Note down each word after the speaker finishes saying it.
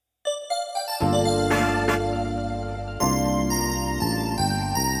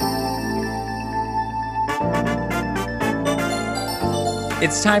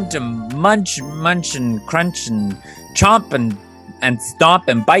It's time to munch, and crunch, and chomp, and stomp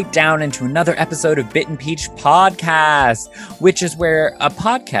and bite down into another episode of Bit and Peach Podcast, which is a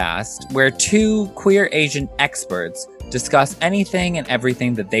podcast where two queer Asian experts discuss anything and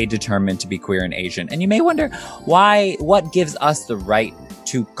everything that they determine to be queer and Asian. And you may wonder what gives us the right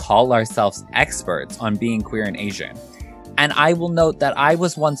to call ourselves experts on being queer and Asian. And I will note that I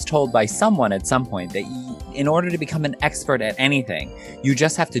was once told by someone at some point that in order to become an expert at anything, you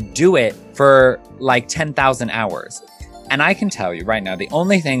just have to do it for like 10,000 hours. And I can tell you right now, the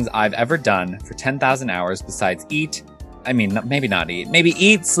only things I've ever done for 10,000 hours besides eat, maybe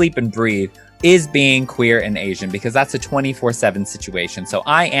eat, sleep, and breathe, is being queer and Asian, because that's a 24/7 situation. So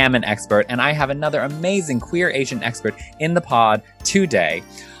I am an expert, and I have another amazing queer Asian expert in the pod today.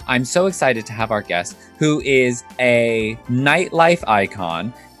 I'm so excited to have our guest, who is a nightlife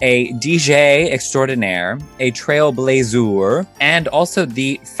icon, a DJ extraordinaire, a trailblazer, and also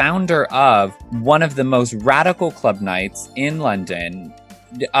the founder of one of the most radical club nights in London.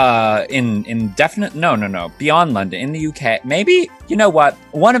 Beyond London, in the UK, maybe, you know what,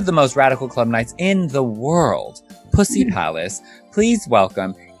 one of the most radical club nights in the world, Pussy Palace. Please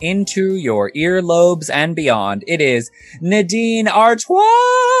welcome into your earlobes and beyond, it is Nadine Artois.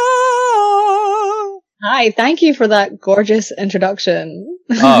 Hi, thank you for that gorgeous introduction.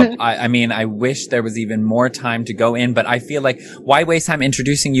 I wish there was even more time to go in, but I feel like why waste time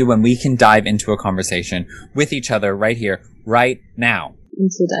introducing you when we can dive into a conversation with each other right here, right now. I'm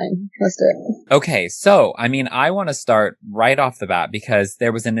so down. Let's do it. Okay, so, I want to start right off the bat because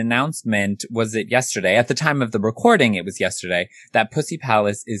there was an announcement, was it yesterday? At the time of the recording, it was yesterday, that Pussy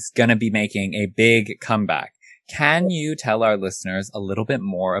Palace is going to be making a big comeback. Can you tell our listeners a little bit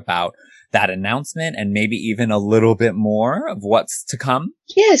more about that announcement and maybe even a little bit more of what's to come?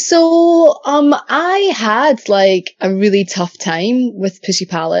 Yeah, so I had like a really tough time with Pussy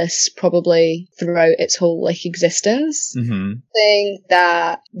Palace probably throughout its whole existence. Mm-hmm. Thing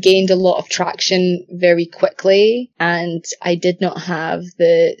that gained a lot of traction very quickly, and I did not have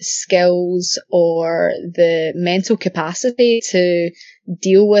the skills or the mental capacity to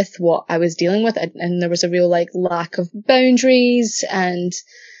deal with what I was dealing with, and there was a real lack of boundaries and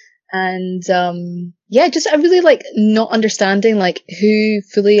just I really not understanding who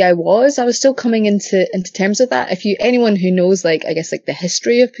fully I was. I was still coming into terms with that. Anyone who knows the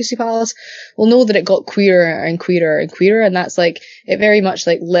history of Pussy Palace will know that it got queerer and queerer and queerer, and that's it very much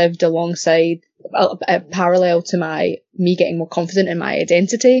lived alongside parallel to me getting more confident in my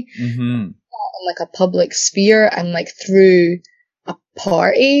identity. Mm-hmm. In a public sphere and through a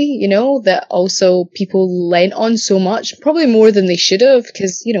party, that also people lent on so much, probably more than they should have,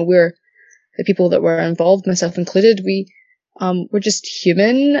 because, we're the people that were involved, myself included, we're just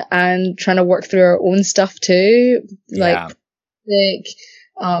human and trying to work through our own stuff too. Not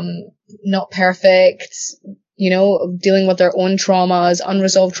perfect, dealing with their own traumas,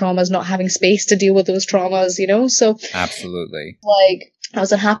 unresolved traumas, not having space to deal with those traumas, so. Absolutely. I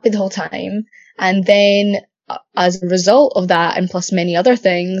was unhappy the whole time. And then, as a result of that, and plus many other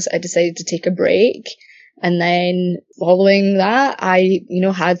things, I decided to take a break. And then following that, I,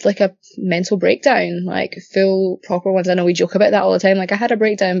 had a mental breakdown, full proper ones. I know we joke about that all the time. I had a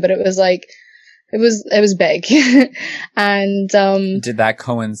breakdown, but it was it was big. And, did that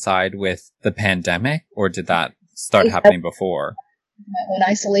coincide with the pandemic, or did that start happening before? My own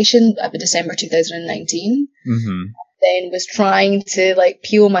isolation at December 2019. Mm-hmm. Then was trying to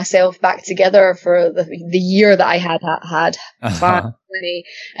peel myself back together for the year that I had Uh-huh.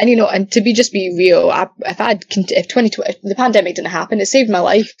 And and to just be real, if 2020, if the pandemic didn't happen, it saved my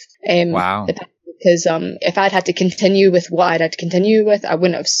life. Wow. Because if I'd had to continue with what I'd had to continue with, I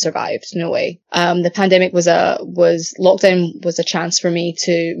wouldn't have survived. No way. The pandemic lockdown was a chance for me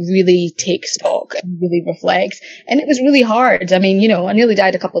to really take stock and really reflect, and it was really hard. I nearly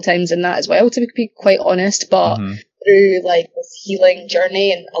died a couple of times in that as well, to be quite honest. But Mm-hmm. through this healing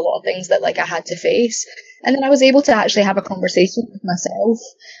journey and a lot of things that I had to face. And then I was able to actually have a conversation with myself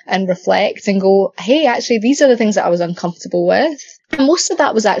and reflect and go, hey, actually, these are the things that I was uncomfortable with. And most of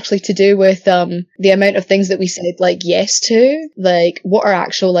that was actually to do with the amount of things that we said yes to, what our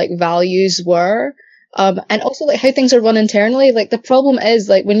actual values were. And also how things are run internally. The problem is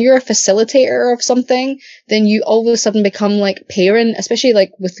when you're a facilitator of something, then you all of a sudden become parent, especially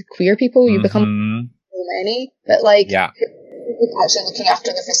with queer people, you become many, but actually looking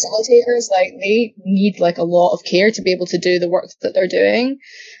after the facilitators, like they need like a lot of care to be able to do the work that they're doing.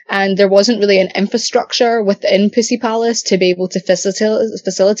 And there wasn't really an infrastructure within Pussy Palace to be able to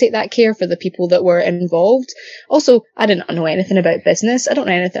facilitate that care for the people that were involved. Also, I didn't know anything about business. I don't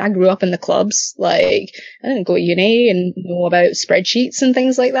know anything. I grew up in the clubs. Like, I didn't go to uni and know about spreadsheets and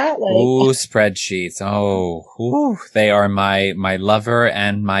things like that. Like, ooh, spreadsheets. Oh, ooh, they are my lover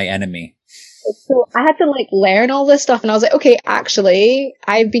and my enemy. so I had to like learn all this stuff, and I was like, okay, actually,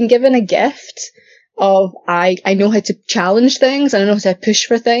 I've been given a gift of I know how to challenge things, and I know how to push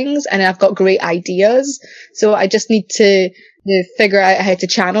for things, and I've got great ideas. So I just need to figure out how to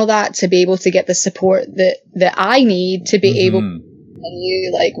channel that to be able to get the support that I need to be able to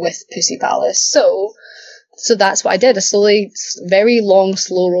continue like with Pussy Palace. So that's what I did. A very long,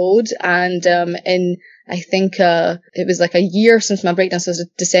 slow road, and in I think it was like a year since my breakdown, so it was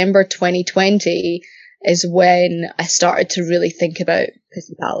December 2020 is when I started to really think about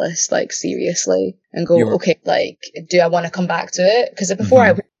Pussy Palace, like seriously, and go, okay, like, do I want to come back to it? Because before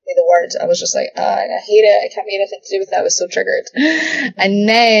I would say the words, I was just like, I hate it. I can't be anything to do with that. I was so triggered. And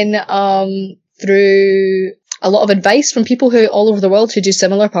then through a lot of advice from people who all over the world who do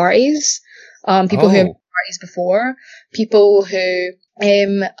similar parties, people who have parties before, people who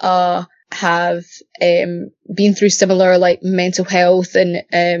have been through similar like mental health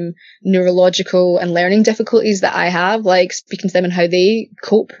and neurological and learning difficulties that I have, like speaking to them and how they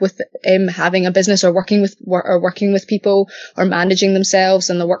cope with having a business or working with people or managing themselves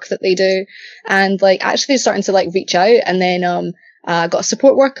and the work that they do, and like actually starting to like reach out. And then got a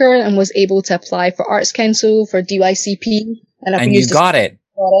support worker and was able to apply for Arts Council for DYCP, and you got it.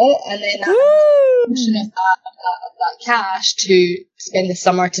 And then of that cash to spend the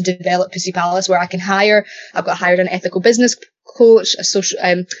summer to develop Pussy Palace, where I've got hired an ethical business coach, a social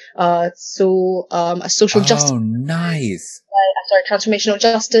justice. Oh, nice. Transformational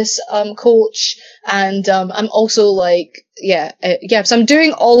justice coach, and I'm also like so I'm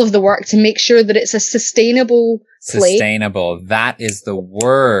doing all of the work to make sure that it's a sustainable place. Sustainable, that is the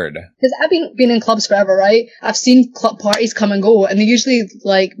word. Because I've been in clubs forever, right? I've seen club parties come and go, and they usually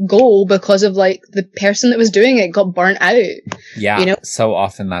like go because of like the person that was doing it got burnt out. Yeah, you know? So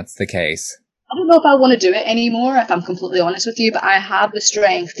often that's the case. I don't know if I want to do it anymore, if I'm completely honest with you, but I have the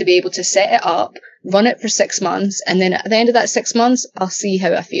strength to be able to set it up, run it for 6 months, and then at the end of that 6 months, I'll see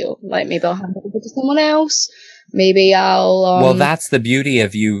how I feel. Like, maybe I'll hand it over to someone else. Maybe I'll... Well, that's the beauty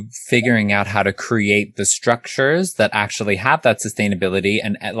of you figuring out how to create the structures that actually have that sustainability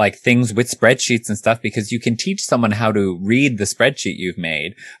and like things with spreadsheets and stuff, because you can teach someone how to read the spreadsheet you've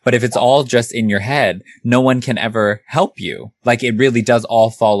made. But if it's all just in your head, no one can ever help you. Like, it really does all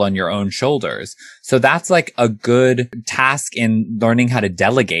fall on your own shoulders. So that's like a good task in learning how to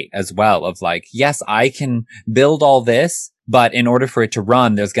delegate as well, of like, yes, I can build all this, but in order for it to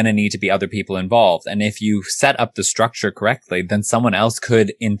run, there's going to need to be other people involved. And if you set up the structure correctly, then someone else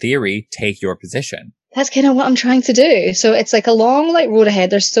could, in theory, take your position. That's kind of what I'm trying to do. So it's like a long like road ahead.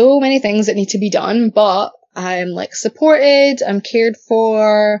 There's so many things that need to be done, but I'm like supported, I'm cared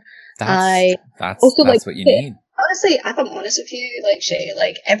for. That's what you need. Honestly, if I'm honest with you, like Shay,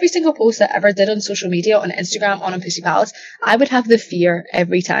 like every single post I ever did on social media, on Instagram, on Pussy Palace, I would have the fear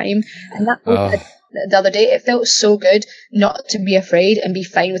every time. And that the other day, it felt so good not to be afraid and be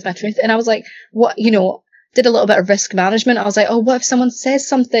fine with my truth. And I was like, what, did a little bit of risk management. I was like, oh, what if someone says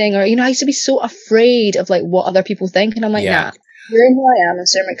something? Or, I used to be so afraid of like what other people think. And I'm like, nah, secure in who I am and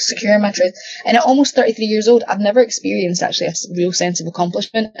secure in my truth. And at almost 33 years old, I've never experienced actually a real sense of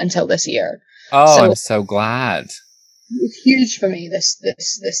accomplishment until this year. Oh, I'm so glad. It's huge for me, this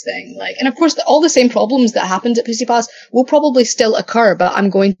thing. Like, and of course, all the same problems that happened at Pussy Palace will probably still occur, but I'm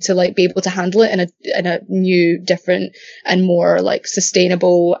going to like be able to handle it in a new, different, and more like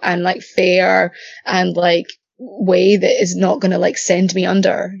sustainable and like fair and like way that is not going to like send me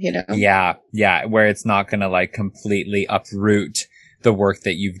under, Yeah, where it's not going to like completely uproot the work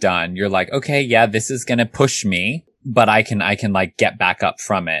that you've done. You're like, okay, yeah, this is going to push me, but I can like get back up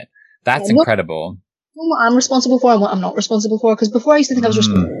from it. That's incredible. What I'm responsible for and what I'm not responsible for, because before I used to think I was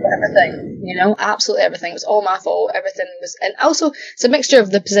responsible for everything, absolutely everything. It was all my fault. Everything was, and also it's a mixture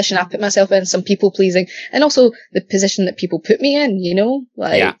of the position I put myself in, some people pleasing, and also the position that people put me in,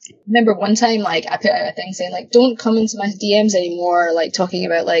 I remember one time, like, I put out a thing saying, like, don't come into my DMs anymore, like, talking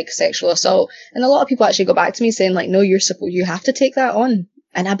about, like, sexual assault, and a lot of people actually go back to me saying, like, no, you have to take that on.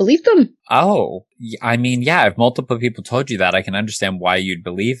 And I believed them. Oh, I mean, yeah, if multiple people told you that, I can understand why you'd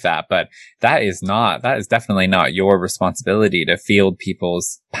believe that, but that is definitely not your responsibility to field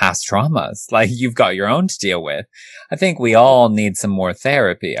people's past traumas. Like, you've got your own to deal with. I think we all need some more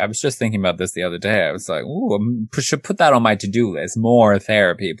therapy. I was just thinking about this the other day. I was like, ooh, I should put that on my to-do list. More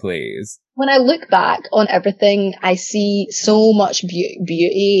therapy, please. When I look back on everything, I see so much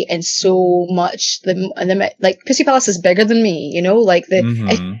beauty and so much like Pussy Palace is bigger than me, you know, like the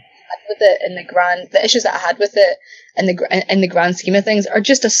with it in the issues that I had with it in the grand scheme of things are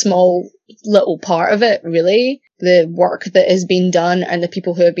just a small little part of it, really. The work that has been done and the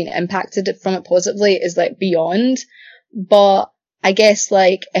people who have been impacted from it positively is like beyond. But I guess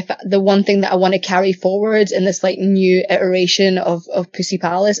like if the one thing that I want to carry forward in this like new iteration of Pussy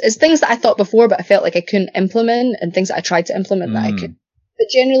Palace is things that I thought before but I felt like I couldn't implement, and things that I tried to implement that I could. But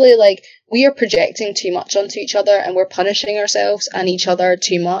generally, like, we are projecting too much onto each other and we're punishing ourselves and each other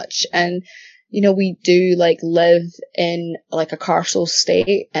too much. And, you know, we do like live in like a carceral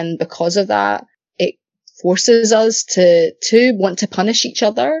state, and because of that, it forces us to want to punish each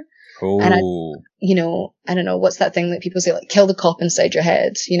other. And I don't know, what's that thing that people say, like, kill the cop inside your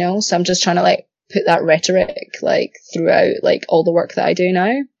head, you know? So I'm just trying to like put that rhetoric like throughout like all the work that I do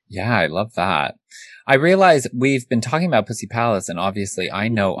now. Yeah, I love that. I realize we've been talking about Pussy Palace, and obviously I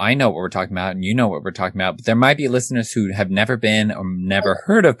know what we're talking about and you know what we're talking about, but there might be listeners who have never been or never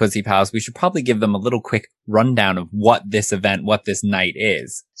heard of Pussy Palace. We should probably give them a little quick rundown of what this night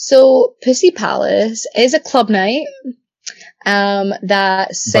is. So Pussy Palace is a club night.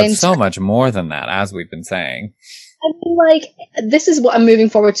 But so much more than that, as we've been saying. I mean, like, this is what I'm moving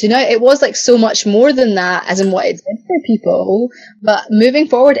forward to now. It was like so much more than that, as in what it did for people. But moving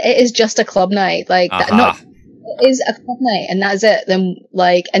forward, it is just a club night. Like, it is a club night, and that's it. Then,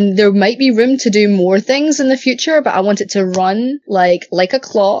 like, and there might be room to do more things in the future, but I want it to run like a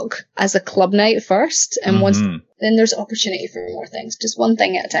clock as a club night first, and once then there's opportunity for more things, just one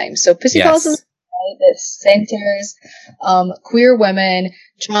thing at a time. So Pussy Palace is that centers queer women,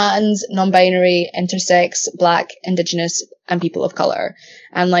 trans, non-binary, intersex, Black, Indigenous, and people of color.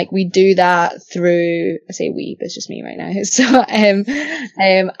 And like we do that through, I say we, but it's just me right now. So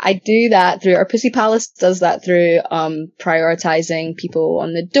I do that through, our Pussy Palace does that through prioritizing people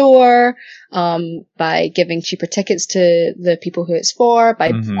on the door, by giving cheaper tickets to the people who it's for, by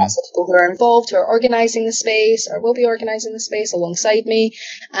lots of people who are involved, who are organizing the space or will be organizing the space alongside me,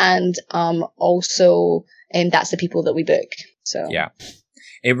 and also that's the people that we book. So yeah.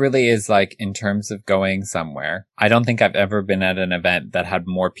 It really is like, in terms of going somewhere, I don't think I've ever been at an event that had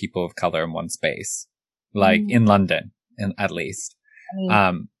more people of color in one space, like in London, at least.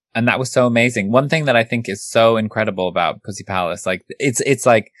 And that was so amazing. One thing that I think is so incredible about Pussy Palace, like it's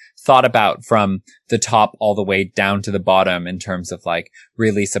like thought about from the top all the way down to the bottom in terms of like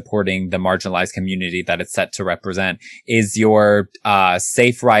really supporting the marginalized community that it's set to represent, is your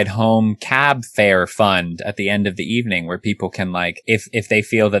safe ride home cab fare fund at the end of the evening, where people can, like, if they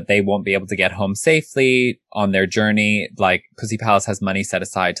feel that they won't be able to get home safely on their journey, like Pussy Palace has money set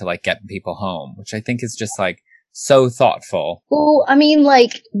aside to like get people home, which I think is just like so thoughtful. Well, I mean,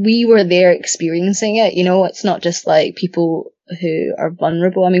 like, we were there experiencing it, you know, it's not just like people who are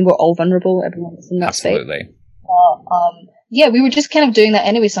vulnerable. I mean, we're all vulnerable, everyone's in that state. Absolutely. Yeah, we were just kind of doing that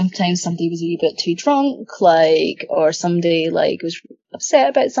anyway. Sometimes somebody was a wee bit too drunk, like, or somebody like was upset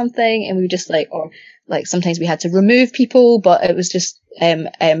about something, and we were just like, or like sometimes we had to remove people, but it was just,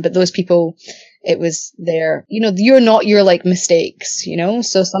 but those people, it was their, you know, you're not your like mistakes, you know,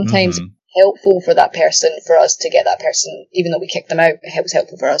 so sometimes helpful for that person, for us to get that person, even though we kicked them out, it was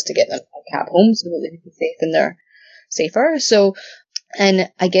helpful for us to get them a cab home so that they could be safe and they're safer. So, and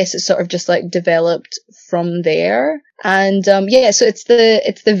I guess it's sort of just like developed from there. And yeah, so it's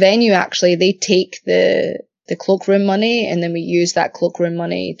the venue actually. They take the cloakroom money, and then we use that cloakroom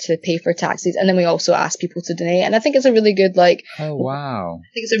money to pay for taxis, and then we also ask people to donate. And I think it's a really good like, oh wow, I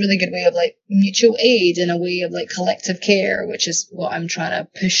think it's a really good way of like mutual aid and a way of like collective care, which is what I'm trying to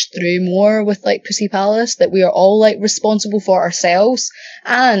push through more with like Pussy Palace, that we are all like responsible for ourselves,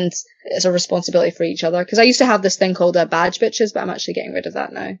 and it's a responsibility for each other. Because I used to have this thing called badge bitches, but I'm actually getting rid of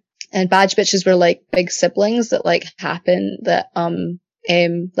that now. And badge bitches were like big siblings that like happen that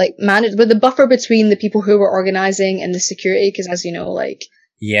like manage with the buffer between the people who were organizing and the security, because as you know, like,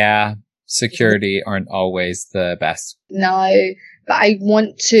 yeah, security aren't always the best. No, but I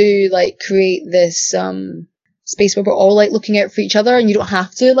want to like create this space where we're all like looking out for each other, and you don't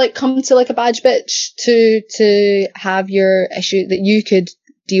have to like come to like a badge bitch to have your issue, that you could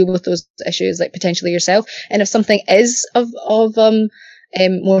deal with those issues like potentially yourself. And if something is of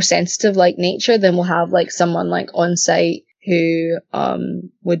more sensitive like nature, then we'll have like someone like on site who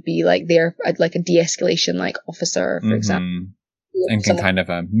would be like there, like a de-escalation like officer, for example. And can kind of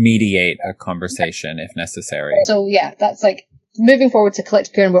mediate a conversation if necessary. So yeah, that's like moving forward to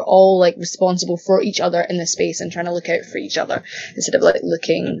collective care, and we're all like responsible for each other in this space and trying to look out for each other instead of like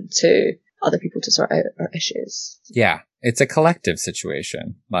looking to other people to sort out our issues. Yeah, it's a collective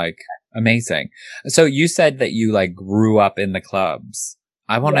situation. Like, amazing. So you said that you like grew up in the clubs.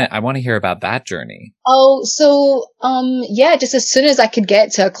 I want to hear about that journey. Oh, so yeah, just as soon as I could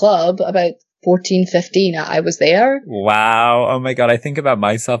get to a club, about 14, 15, I was there. Wow. Oh my God. I think about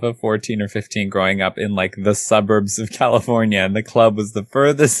myself at 14 or 15 growing up in like the suburbs of California, and the club was the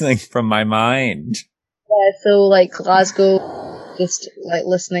furthest thing from my mind. Yeah, so like Glasgow, just like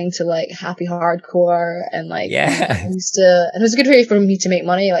listening to like happy hardcore and like, yeah. and it was a good way for me to make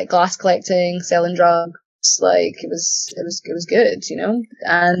money, like glass collecting, selling drugs. Like it was good, you know?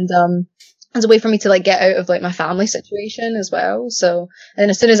 And, as a way for me to like get out of like my family situation as well. So, and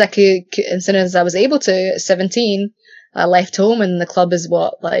as soon as I was able to, at 17, I left home, and the club is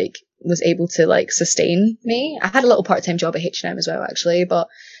what like was able to like sustain me. I had a little part-time job at H&M as well, actually, but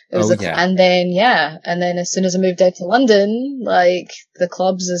it was and then as soon as I moved out to London, like the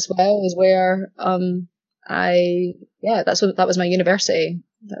clubs as well is where that was my university.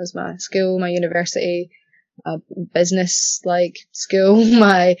 That was my school, my university. Business like school,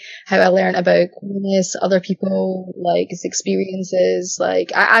 how I learned about queerness, other people, like experiences.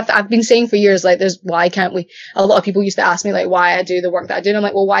 Like I've been saying for years, like why can't we? A lot of people used to ask me like why I do the work that I do, and I'm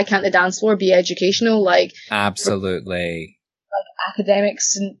like, well, why can't the dance floor be educational? Like absolutely. Like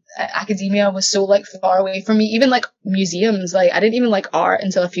academics and academia was so like far away from me. Even like museums, like I didn't even like art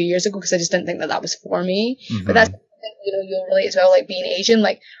until a few years ago because I just didn't think that was for me. Mm-hmm. But that's, you know, you'll relate as well, like being Asian,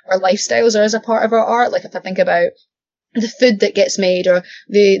 like our lifestyles are as a part of our art. Like if I think about the food that gets made, or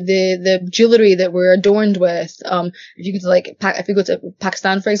the jewelry that we're adorned with, if you go to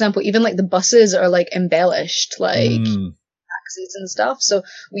Pakistan, for example, even like the buses are like embellished, like taxis and stuff. So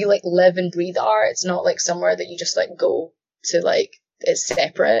we like live and breathe art. It's not like somewhere that you just like go to, like it's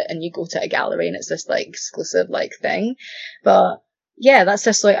separate and you go to a gallery and it's this like exclusive like thing. But yeah, that's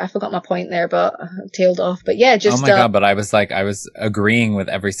just like, I forgot my point there, but I tailed off. But yeah, just. Oh my God, but I was agreeing with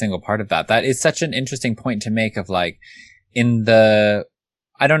every single part of that. That is such an interesting point to make of like,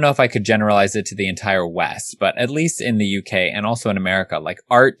 I don't know if I could generalize it to the entire West, but at least in the UK and also in America, like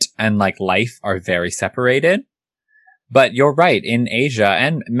art and like life are very separated. But you're right, in Asia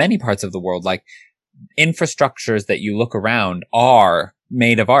and many parts of the world, like infrastructures that you look around are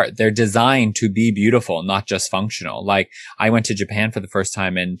made of art. They're designed to be beautiful, not just functional. Like I went to Japan for the first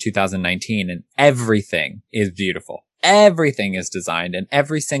time in 2019 and everything is beautiful. Everything is designed, and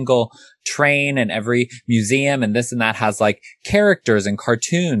every single train and every museum and this and that has like characters and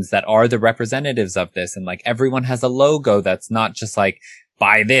cartoons that are the representatives of this. And like everyone has a logo that's not just like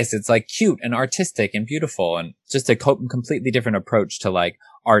buy this. It's like cute and artistic and beautiful, and just a completely different approach to like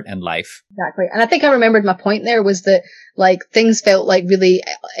art and life. Exactly. And I think I remembered my point there was that like things felt like really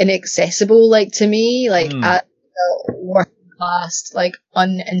inaccessible, like to me, like at the working class, like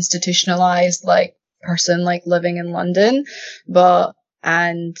uninstitutionalized, like person, like living in London. So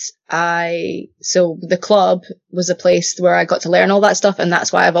the club was a place where I got to learn all that stuff. And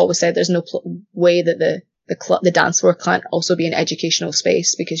that's why I've always said there's no way that the dance floor can't also be an educational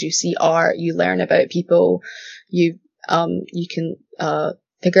space, because you see art, you learn about people, you can,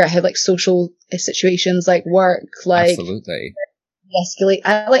 figure out how like social situations like work, like absolutely de-escalate.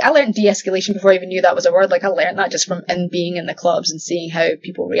 I learned de-escalation before I even knew that was a word. Like I learned that just from being in the clubs and seeing how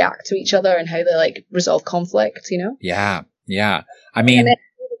people react to each other and how they like resolve conflict, you know? Yeah. I mean,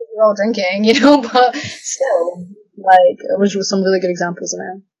 we're all drinking, you know, but still, like it was some really good examples in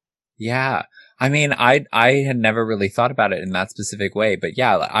there. Yeah. I mean, I had never really thought about it in that specific way, but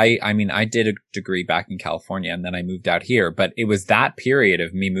yeah, I mean, I did a degree back in California and then I moved out here, but it was that period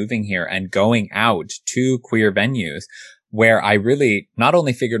of me moving here and going out to queer venues where I really not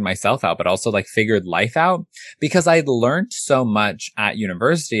only figured myself out, but also like figured life out, because I'd learned so much at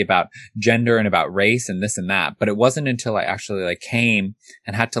university about gender and about race and this and that. But it wasn't until I actually like came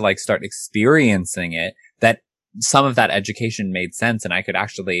and had to like start experiencing it that some of that education made sense, and I could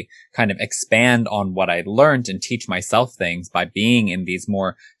actually kind of expand on what I'd learned and teach myself things by being in these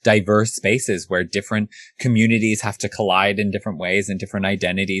more diverse spaces where different communities have to collide in different ways and different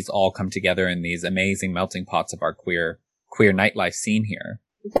identities all come together in these amazing melting pots of our queer nightlife scene here.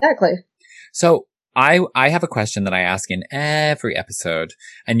 Exactly. So I have a question that I ask in every episode,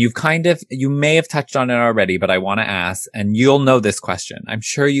 and you may have touched on it already, but I want to ask, and you'll know this question. I'm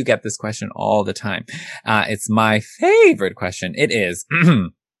sure you get this question all the time. It's my favorite question. It is,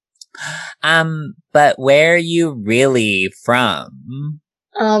 But where are you really from?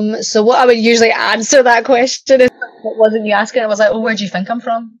 So what I would usually answer that question is, what wasn't you asking? I was like, oh, where do you think I'm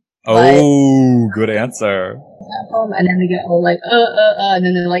from? Oh, good answer. And then they get all like, and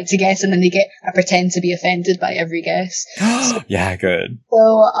then they like to guess, and then I pretend to be offended by every guess. Yeah, good.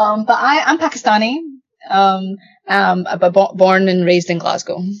 So, but I'm Pakistani, but born and raised in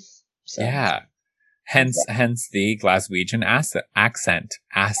Glasgow. So. Yeah. Hence the Glaswegian accent.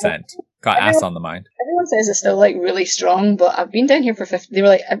 Got ass on the mind. Everyone says it's still like really strong, but I've been down here for 15. They were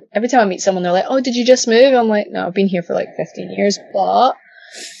like, every time I meet someone, they're like, "Oh, did you just move?" I'm like, "No, I've been here for like 15 years." But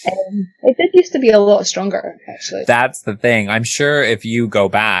it did used to be a lot stronger, actually. That's the thing. I'm sure if you go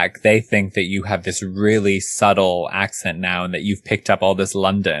back, they think that you have this really subtle accent now, and that you've picked up all this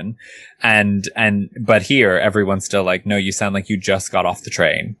London, but here everyone's still like, "No, you sound like you just got off the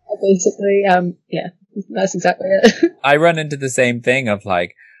train." Basically, yeah, that's exactly it. I run into the same thing of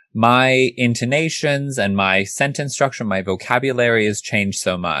like, my intonations and my sentence structure, my vocabulary has changed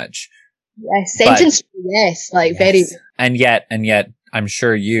so much. Yes, sentence, yes, like very. And yet, I'm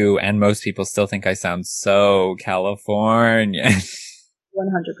sure you and most people still think I sound so California. 100%,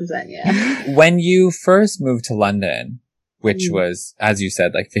 yeah. When you first moved to London, which was, as you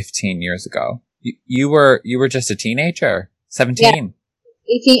said, like 15 years ago, you were just a teenager, 17. Yeah.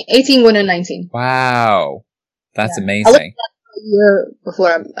 18 going on 19. Wow. That's amazing. A year before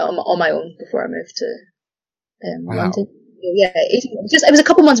I'm on my own before I moved to London. Yeah, 18. It was a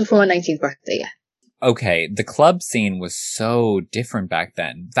couple months before my 19th birthday. Yeah. Okay, the club scene was so different back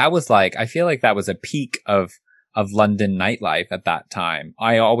then. That was like, I feel like that was a peak of London nightlife at that time.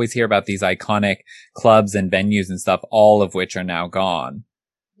 I always hear about these iconic clubs and venues and stuff, all of which are now gone.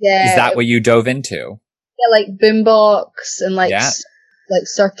 Yeah. Is that what you dove into? Yeah, like Boombox and like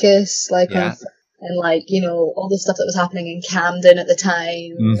Circus, like and like, you know, all the stuff that was happening in Camden at the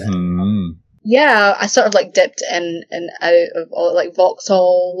time. Mm-hmm. Yeah, I sort of like dipped in and out of all, like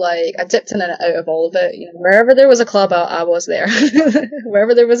Vauxhall, like I dipped in and out of all of it. You know, wherever there was a club, I was there.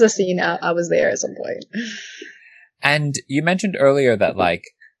 Wherever there was a scene, I was there at some point. And you mentioned earlier that like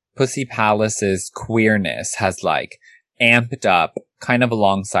Pussy Palace's queerness has like amped up kind of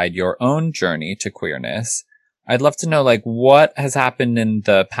alongside your own journey to queerness. I'd love to know, like, what has happened in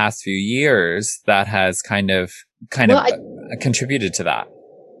the past few years that has kind of contributed to that.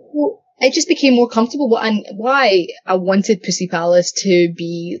 Well, I just became more comfortable, and why I wanted Pussy Palace to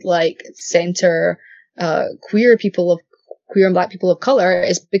be like center queer and black people of color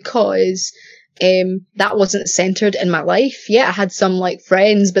is because that wasn't centered in my life. Yeah, I had some like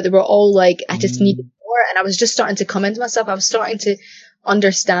friends, but they were all like, I just needed more, and I was just starting to come into myself. I was starting to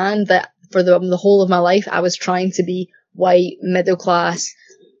understand that for the whole of my life, I was trying to be white, middle class,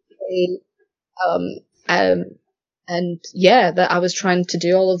 and yeah, that I was trying to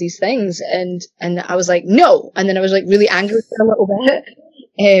do all of these things, and I was like, no, and then I was like really angry for a little bit,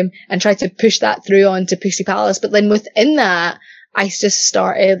 and tried to push that through onto Pussy Palace, but then within that, I just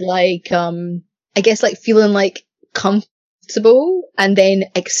started like, I guess like feeling like comfortable, and then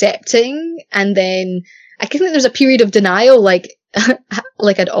accepting, and then I guess like there's a period of denial, like,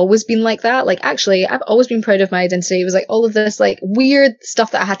 like I'd always been like that. Like, actually, I've always been proud of my identity. It was like all of this like weird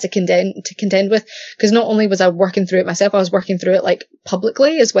stuff that I had to contend with, because not only was I working through it myself, I was working through it like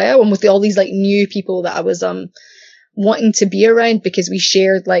publicly as well, and with all these like new people that I was wanting to be around, because we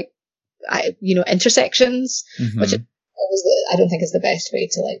shared like intersections, which I don't think is the best way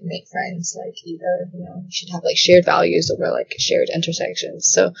to like make friends. Like, either, you know, you should have like shared values over like shared intersections.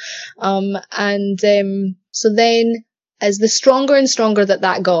 So, so then, as the stronger and stronger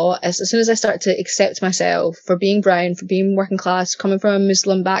that got, as soon as I started to accept myself for being brown, for being working class, coming from a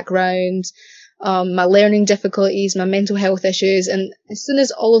Muslim background, my learning difficulties, my mental health issues, and as soon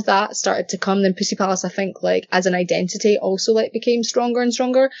as all of that started to come, then Pussy Palace, I think, like, as an identity also, like, became stronger and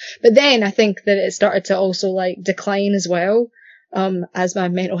stronger. But then I think that it started to also, like, decline as well, as my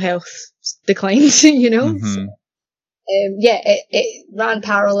mental health declined, you know? Mm-hmm. So, it ran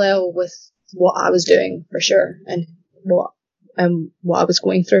parallel with what I was doing, for sure, and what I was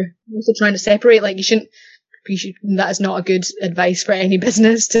going through. I'm also trying to separate, like, that is not a good advice for any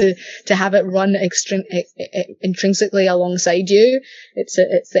business to have it run intrinsically alongside you. It's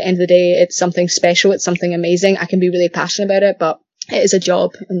the end of the day, it's something special, it's something amazing. I can be really passionate about it, but it is a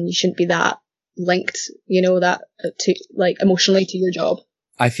job, and you shouldn't be that linked, you know, that to like emotionally to your job.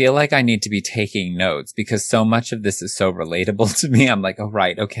 I feel like I need to be taking notes because so much of this is so relatable to me. I'm like, oh,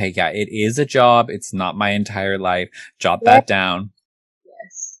 right. Okay. Yeah. It is a job. It's not my entire life. Jot that down.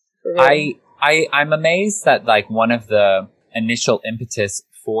 Yes. I'm amazed that like one of the initial impetus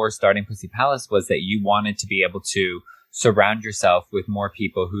for starting Pussy Palace was that you wanted to be able to surround yourself with more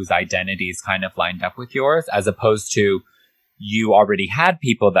people whose identities kind of lined up with yours, as opposed to you already had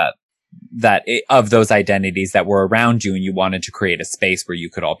people that of those identities that were around you, and you wanted to create a space where you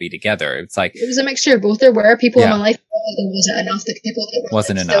could all be together. It's like it was a mixture of both. There were people in my life, but there wasn't enough. The people that were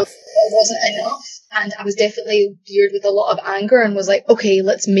wasn't like, enough. It wasn't enough, and I was definitely geared with a lot of anger, and was like, okay,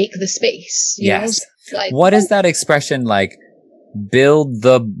 let's make the space. You know? So, like, what is that expression like? Build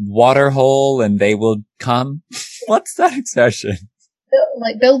the water hole and they will come. What's that expression?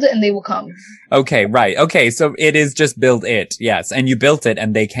 Like, build it and they will come. Okay, right. Okay, so it is just build it. Yes, and you built it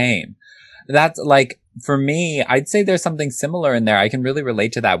and they came. That's like, for me, I'd say there's something similar in there. I can really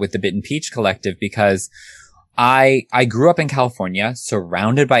relate to that with the Bitten Peach Collective, because I grew up in California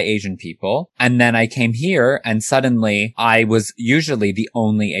surrounded by Asian people. And then I came here and suddenly I was usually the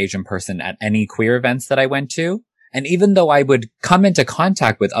only Asian person at any queer events that I went to. And even though I would come into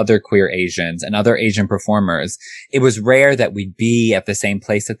contact with other queer Asians and other Asian performers, it was rare that we'd be at the same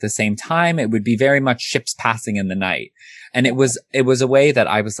place at the same time. It would be very much ships passing in the night. And it was a way that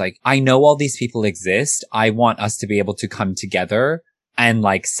I was like, I know all these people exist. I want us to be able to come together and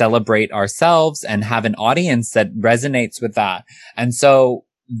like celebrate ourselves and have an audience that resonates with that. And so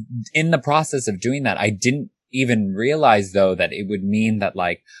in the process of doing that, I didn't even realize though that it would mean that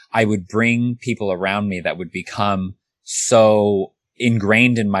like I would bring people around me that would become so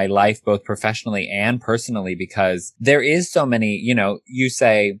ingrained in my life, both professionally and personally, because there is so many, you know, you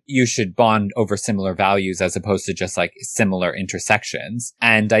say you should bond over similar values as opposed to just like similar intersections.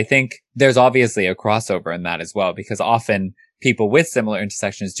 And I think there's obviously a crossover in that as well, because often people with similar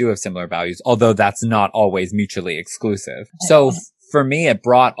intersections do have similar values, although that's not always mutually exclusive. So for me, it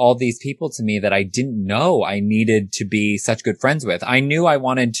brought all these people to me that I didn't know I needed to be such good friends with. I knew I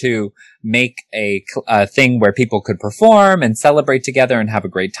wanted to make a thing where people could perform and celebrate together and have a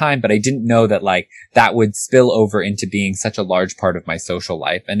great time, but I didn't know that like that would spill over into being such a large part of my social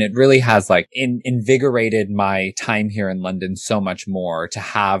life. And it really has like invigorated my time here in London so much more to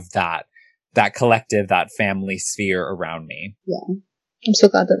have that collective, that family sphere around me. Yeah. I'm so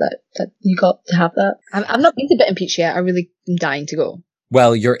glad that you got to have that. I've not been to Bitten Peach yet. I really am dying to go.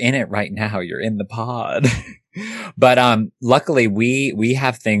 Well, you're in it right now. You're in the pod. But luckily we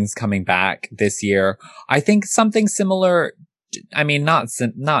have things coming back this year. I think something similar. I mean, no.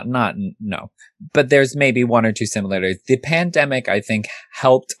 But there's maybe one or two similarities. The pandemic, I think,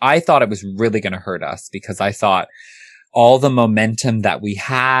 helped. I thought it was really going to hurt us because I thought all the momentum that we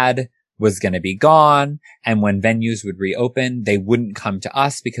had was going to be gone. And when venues would reopen, they wouldn't come to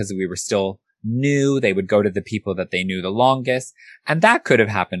us because we were still new. They would go to the people that they knew the longest. And that could have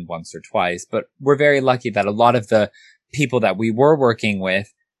happened once or twice. But we're very lucky that a lot of the people that we were working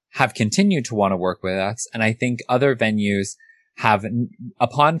with have continued to want to work with us. And I think other venues have,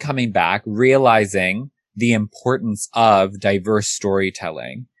 upon coming back, realizing the importance of diverse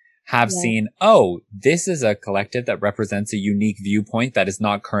storytelling, have seen, oh, this is a collective that represents a unique viewpoint that is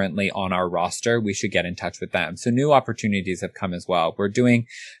not currently on our roster. We should get in touch with them. So new opportunities have come as well. We're doing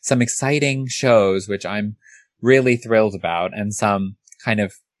some exciting shows, which I'm really thrilled about, and some kind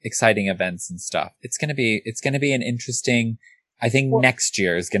of exciting events and stuff. It's going to be an interesting, I think next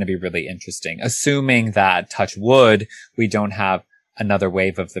year is going to be really interesting, assuming that, touch wood, we don't have another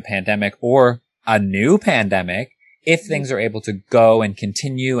wave of the pandemic or a new pandemic. If things are able to go and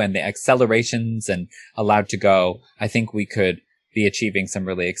continue and the accelerations and allowed to go, I think we could be achieving some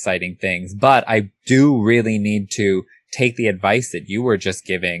really exciting things. But I do really need to take the advice that you were just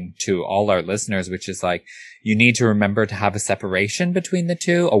giving to all our listeners, which is like, you need to remember to have a separation between the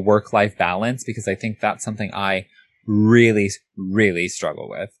two, a work-life balance, because I think that's something I really, really struggle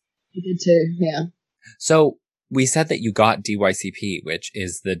with. You did too, yeah. So we said that you got DYCP, which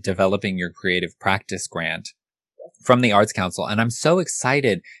is the Developing Your Creative Practice grant from the Arts Council. And I'm so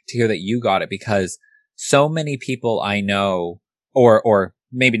excited to hear that you got it, because so many people I know, or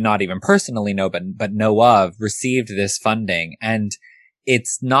maybe not even personally know, but know of, received this funding. And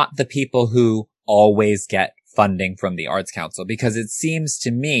it's not the people who always get funding from the Arts Council, because it seems to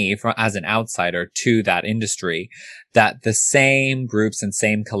me, as an outsider to that industry, that the same groups and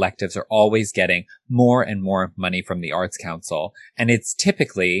same collectives are always getting more and more money from the Arts Council. And it's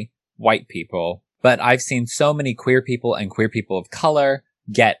typically white people. But I've seen so many queer people and queer people of color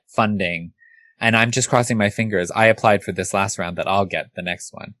get funding. And I'm just crossing my fingers. I applied for this last round that I'll get the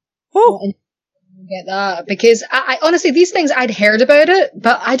next one. Woo! Get that, because I honestly, these things, I'd heard about it,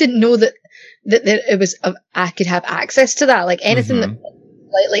 but I didn't know that it was, I could have access to that, like anything that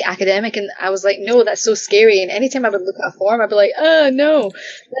slightly academic. And I was like, no, that's so scary. And anytime I would look at a form, I'd be like, oh no.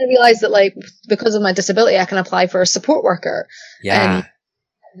 Then I realized that, like, because of my disability, I can apply for a support worker. Yeah.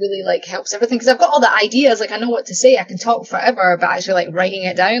 really like helps everything, because I've got all the ideas, like I know what to say, I can talk forever, but actually like writing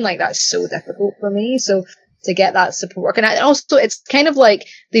it down, like that's so difficult for me. So to get that support work, and also it's kind of like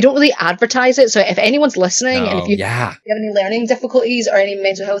they don't really advertise it. So if anyone's listening, and if you have any learning difficulties or any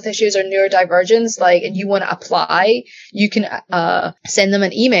mental health issues or neurodivergence, like, and you want to apply, you can send them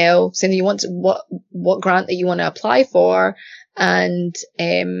an email saying that you want to, what grant that you want to apply for, and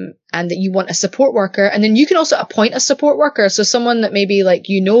that you want a support worker, and then you can also appoint a support worker. So someone that maybe like,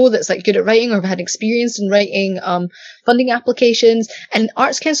 you know, that's like good at writing or have had experience in writing funding applications, and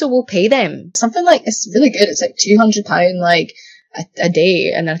Arts Council will pay them something like, it's really good, it's like £200 like a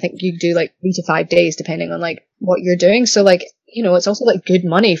day, and I think you do like 3 to 5 days depending on like what you're doing. So like, you know, it's also like good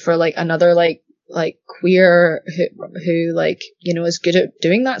money for like another like queer who like, you know, is good at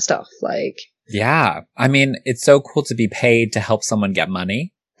doing that stuff. Like, yeah, I mean, it's so cool to be paid to help someone get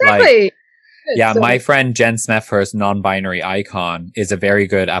money. Exactly. Like, yeah, my friend Jen Smethurst, non-binary icon, is a very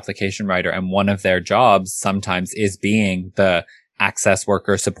good application writer, and one of their jobs sometimes is being the access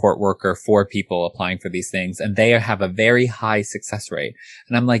worker, support worker for people applying for these things, and they have a very high success rate.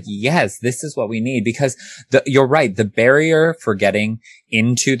 And I'm like, yes, this is what we need, because you're right, the barrier for getting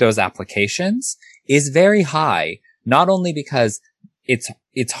into those applications is very high, not only because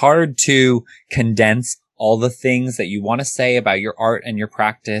it's hard to condense all the things that you want to say about your art and your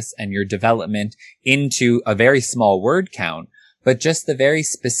practice and your development into a very small word count, but just the very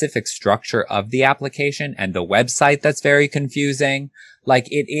specific structure of the application and the website that's very confusing. Like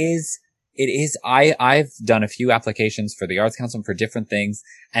I've done a few applications for the Arts Council for different things,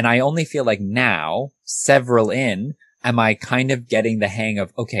 and I only feel like now, several in, am I kind of getting the hang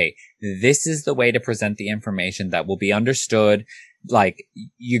of, okay, this is the way to present the information that will be understood. Like,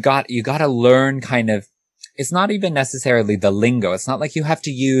 you gotta learn kind of, it's not even necessarily the lingo. It's not like you have to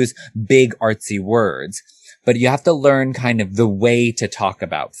use big artsy words, but you have to learn kind of the way to talk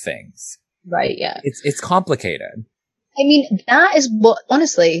about things. Right, yeah. It's complicated. I mean, that is what,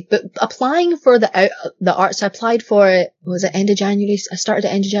 honestly, but applying for the arts, I applied for it, was it end of January? I started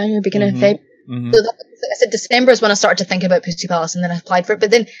at end of January, beginning of February. Mm-hmm. So I said December is when I started to think about Pussy Palace, and then I applied for it. But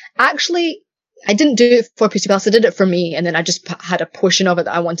then actually, I didn't do it for Pussy Palace, I did it for me, and then I just had a portion of it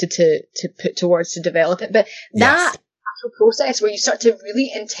that I wanted to put towards to develop it. But that actual process where you start to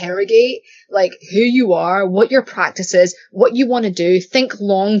really interrogate, like, who you are, what your practice is, what you want to do, think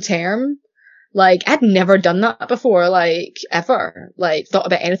long term. Like, I'd never done that before, like, ever. Like, thought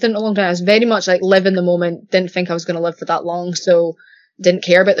about anything in a long time. I was very much like, live in the moment, didn't think I was going to live for that long, so didn't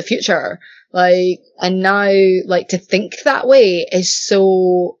care about the future. Like, and now, like, to think that way is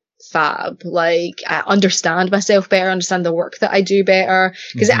so fab. Like, I understand myself better, understand the work that I do better,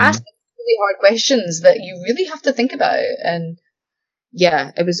 because it asks really hard questions that you really have to think about. And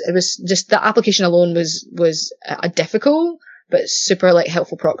yeah, it was just, the application alone was a difficult but super like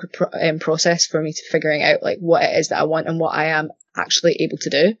helpful process for me to figuring out like what it is that I want and what I am actually able to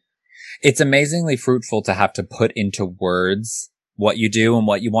do. It's amazingly fruitful to have to put into words what you do and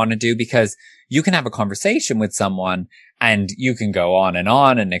what you want to do, because you can have a conversation with someone and you can go on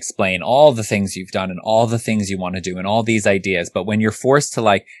and explain all the things you've done and all the things you want to do and all these ideas. But when you're forced to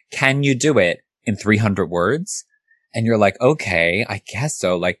like, can you do it in 300 words? And you're like, okay, I guess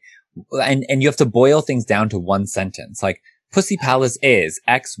so. Like, and you have to boil things down to one sentence. Like, Pussy Palace is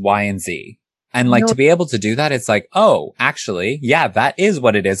X, Y, and Z. And like, to be able to do that, it's like, oh, actually, yeah, that is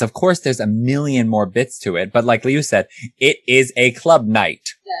what it is. Of course, there's a million more bits to it. But like you said, it is a club night.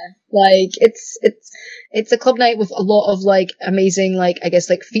 Yeah. Like, it's a club night with a lot of like amazing, like, I guess,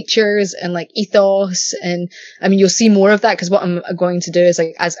 like features and like ethos. And I mean, you'll see more of that, because what I'm going to do is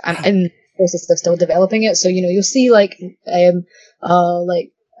like, as I'm in the process of still developing it. So, you know, you'll see like,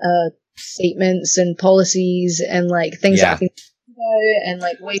 statements and policies and like things that I can about, and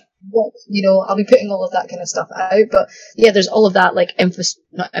like what, you know, I'll be putting all of that kind of stuff out. But yeah, there's all of that like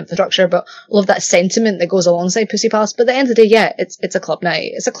not infrastructure, but all of that sentiment that goes alongside Pussy Palace. But at the end of the day, yeah, it's a club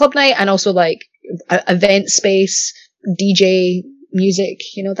night. It's a club night, and also like event space, DJ, music.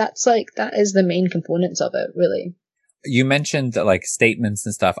 You know, that is the main components of it, really. You mentioned like statements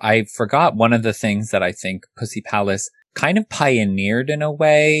and stuff. I forgot one of the things that I think Pussy Palace kind of pioneered in a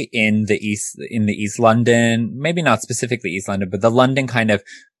way in the East London, maybe not specifically East London, but the London kind of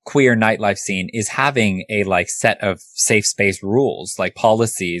queer nightlife scene is having a like set of safe space rules, like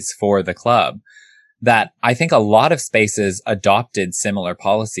policies for the club, that I think a lot of spaces adopted similar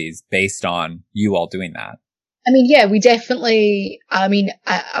policies based on you all doing that. I mean, yeah, we definitely, I mean,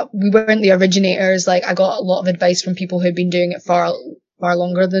 we weren't the originators. Like, I got a lot of advice from people who'd been doing it far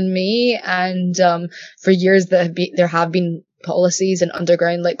longer than me, and for years there have been policies in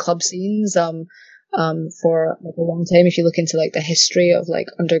underground like club scenes. for like a long time. If you look into like the history of like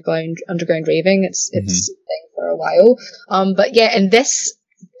underground raving, it's a thing for a while. But yeah, in this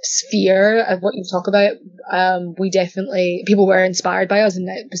sphere of what you talk about, people were inspired by us, and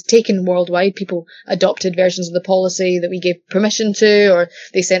it was taken worldwide. People adopted versions of the policy that we gave permission to, or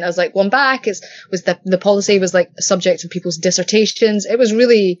they sent us like one back. The policy was like subject of people's dissertations. It was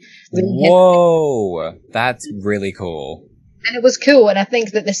really whoa, that's really cool. And it was cool, and I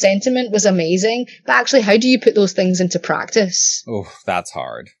think that the sentiment was amazing. But actually, how do you put those things into practice? Oh, that's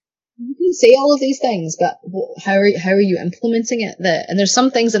hard. You can say all of these things, but how are you implementing it? And there's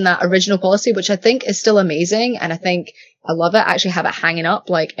some things in that original policy which I think is still amazing, and I think I love it. I actually have it hanging up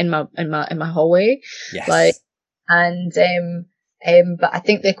like in my hallway. Yes. Like, and but I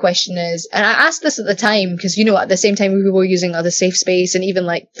think the question is, and I asked this at the time because at the same time we were using other safe space and even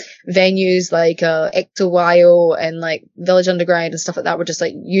like venues like Ecto and like Village Underground and stuff like that. We're just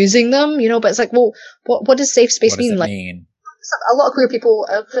like using them, but it's like, well, what does safe space mean? What does like, it mean? A lot of queer people,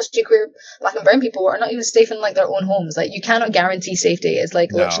 especially queer black and brown people, are not even safe in like their own homes. Like, you cannot guarantee safety. It's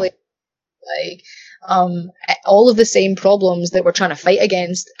like literally like all of the same problems that we're trying to fight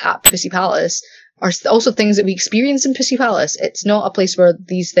against at Pussy Palace are also things that we experience in Pussy Palace. It's not a place where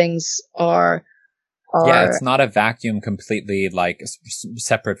these things are. Yeah, it's not a vacuum completely like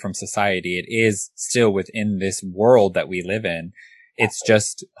separate from society. It is still within this world that we live in. It's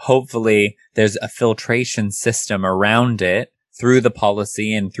just, hopefully, there's a filtration system around it through the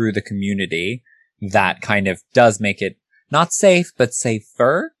policy and through the community that kind of does make it not safe, but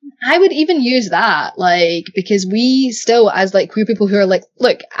safer. I would even use that, like, because we still, as like queer people who are like,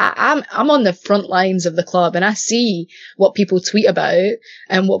 look, I'm on the front lines of the club, and I see what people tweet about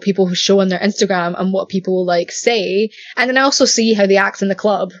and what people show on their Instagram and what people like say, and then I also see how they act in the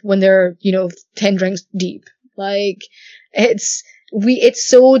club when they're 10 drinks deep. Like,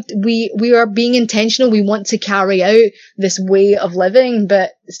 we are being intentional. We want to carry out this way of living,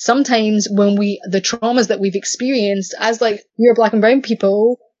 but sometimes when the traumas that we've experienced as like queer black and brown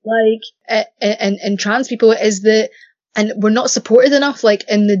people, like, and trans people, is that, and we're not supported enough, like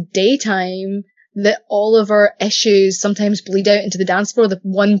in the daytime, that all of our issues sometimes bleed out into the dance floor, the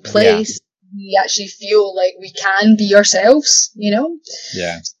one place we actually feel like we can be ourselves,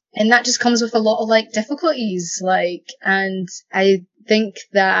 Yeah. And that just comes with a lot of like difficulties, like, and I think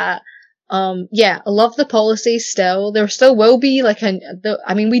that, I love the policy still. There still will be like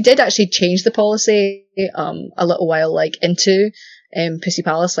we did actually change the policy, a little while like into, Pussy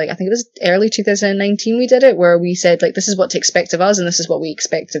Palace. Like, I think it was early 2019 we did it, where we said like, this is what to expect of us and this is what we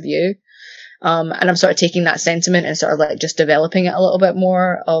expect of you. And I'm sort of taking that sentiment and sort of like just developing it a little bit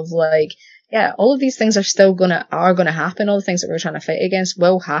more of like, yeah, all of these things are still gonna happen. All the things that we're trying to fight against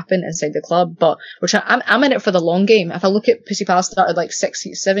will happen inside the club, but I'm in it for the long game. If I look at Pussy Palace started like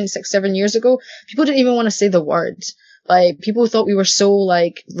 7 years ago, people didn't even want to say the word. Like, people thought we were so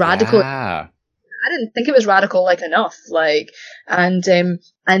like radical. Yeah. I didn't think it was radical like enough. Like,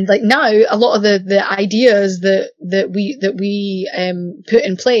 and like now a lot of the ideas that we put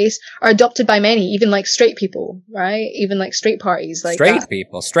in place are adopted by many, even like straight people, right? Even like straight parties, like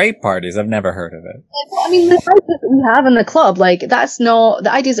straight parties. I've never heard of it. I mean, the ideas that we have in the club, like, that's not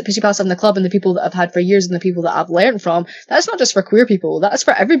the ideas that Pussy Palace have in the club, and the people that I've had for years and the people that I've learned from. That's not just for queer people. That's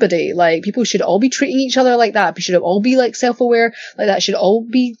for everybody. Like, people should all be treating each other like that. We should all be like self-aware like that. Should all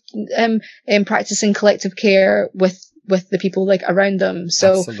be practicing collective care with the people like around them.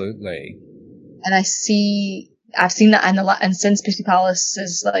 So absolutely. And I've seen that and since Pussy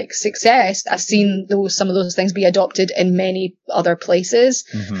Palace's like success, I've seen some of those things be adopted in many other places.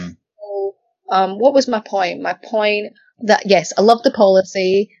 Mm-hmm. So, what was my point? My point that, yes, I love the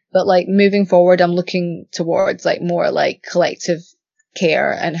policy, but like moving forward, I'm looking towards like more like collective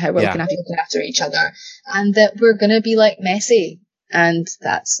care and how we're looking after each other, and that we're gonna be like messy, and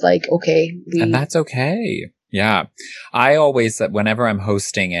that's like okay. And that's okay. Yeah. I always, whenever I'm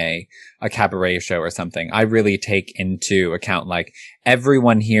hosting a cabaret show or something, I really take into account, like,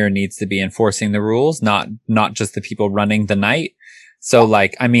 everyone here needs to be enforcing the rules, not just the people running the night. So,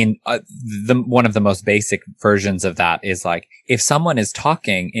 like, I mean, one of the most basic versions of that is like, if someone is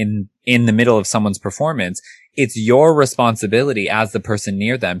talking in the middle of someone's performance, it's your responsibility as the person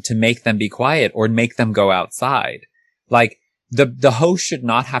near them to make them be quiet or make them go outside. Like, the host should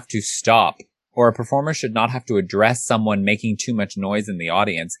not have to stop, or a performer should not have to address someone making too much noise in the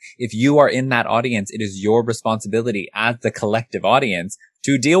audience. If you are in that audience, it is your responsibility as the collective audience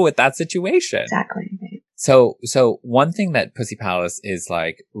to deal with that situation. Exactly. So one thing that Pussy Palace is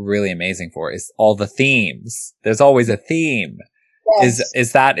like really amazing for is all the themes. There's always a theme. Yes.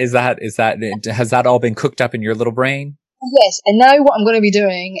 Has that all been cooked up in your little brain? Yes. And now what I'm going to be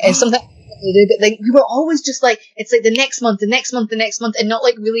doing is something But like we were always just like, it's like the next month, and not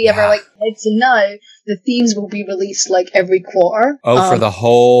like really ever like. So now the themes will be released like every quarter. Oh, for the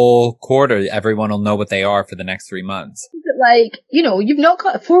whole quarter, everyone will know what they are for the next 3 months. Like, you know, you've not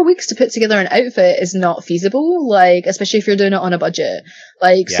got 4 weeks to put together an outfit is not feasible, like, especially if you're doing it on a budget.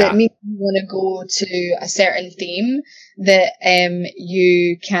 Like, so it means you want to go to a certain theme that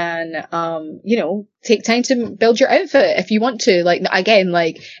you can, you know, take time to build your outfit if you want to. Like, again,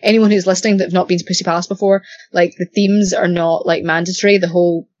 like, anyone who's listening that've not been to Pussy Palace before, like, the themes are not, like, mandatory. The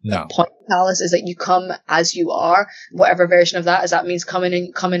whole point of Palace is that you come as you are, whatever version of that. Does that means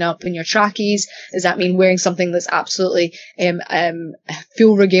coming up in your trackies? Does that mean wearing something that's absolutely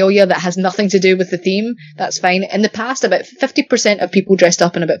full regalia that has nothing to do with the theme? That's fine. In the past, about 50% of people dressed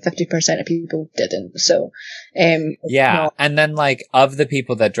up and about 50% of people didn't. So, and then like of the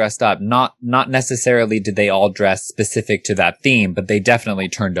people that dressed up, not necessarily did they all dress specific to that theme, but they definitely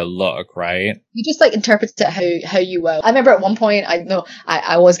turned a look, right? You just like interpret it how you will. I remember at one point,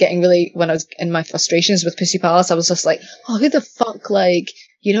 I was getting really, when I was in my frustrations with Pussy Palace, I was just like, oh, who the fuck, like,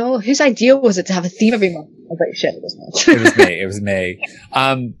 you know, whose idea was it to have a theme every month? I was like, shit, it was me. It was me.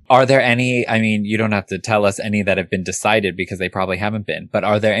 Are there any, I mean, you don't have to tell us any that have been decided because they probably haven't been, but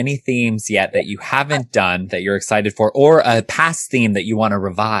are there any themes yet that you haven't done that you're excited for, or a past theme that you want to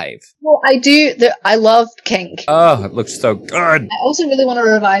revive? Well, I do. I love kink. Oh, it looks so good. I also really want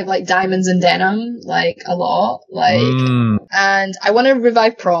to revive like diamonds and denim, like a lot, like, and I want to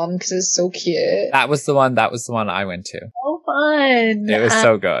revive prom because it's so cute. That was the one I went to. Oh, fun! It was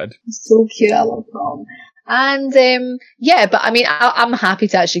so good. So cute. I love prom. And but I mean, I'm happy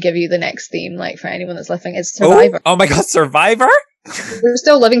to actually give you the next theme, like for anyone that's listening. It's Survivor. Oh my God, Survivor! We're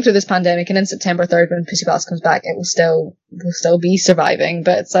still living through this pandemic, and in September 3rd, when Pussy Palace comes back, it will still be surviving.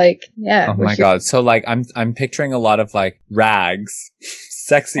 But it's like, yeah. Oh my God! So like, I'm picturing a lot of like rags,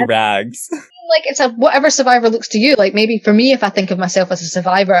 sexy rags. Like it's whatever Survivor looks to you. Like maybe for me, if I think of myself as a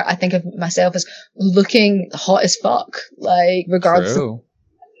survivor, I think of myself as looking hot as fuck. Like regardless. True.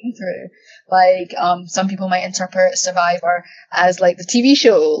 Like, some people might interpret Survivor as like the TV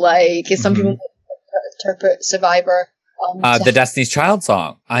show. Like, some people might interpret Survivor. The Destiny's Child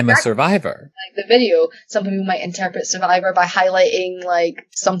song, I'm a Survivor. Like the video. Some people might interpret Survivor by highlighting like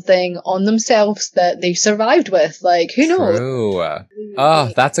something on themselves that they survived with. Like, who knows? True.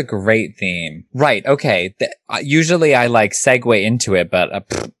 Oh, that's a great theme. Right. Okay. Usually I like segue into it, but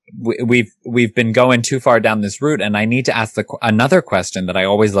we've been going too far down this route, and I need to ask another question that I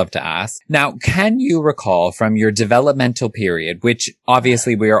always love to ask. Now, can you recall from your developmental period, which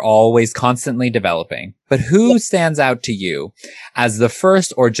obviously we are always constantly developing, but who stands out to you as the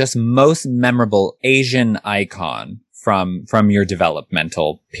first or just most memorable Asian icon from your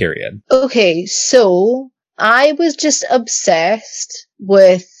developmental period? Okay, so I was just obsessed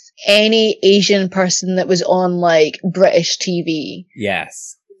with any Asian person that was on like British TV.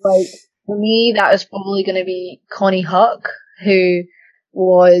 Yes. Like, for me, that was probably going to be Connie Huck, who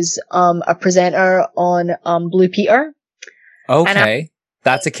was a presenter on Blue Peter. Okay.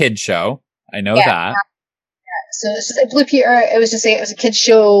 That's a kid's show. I know that. So it's just like Blue Peter, it was a kid's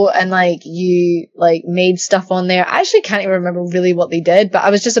show, and like you like made stuff on there. I actually can't even remember really what they did, but I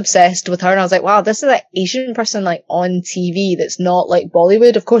was just obsessed with her, and I was like, wow, this is an Asian person like on TV that's not like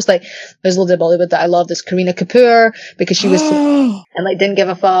Bollywood. Of course, like there's loads of Bollywood that I love. There's Kareena Kapoor, because she was and like didn't give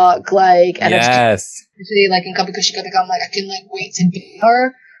a fuck, like, and yes. Usually like in Kabhi Khushi Kabhie Gham, like I couldn't like wait to be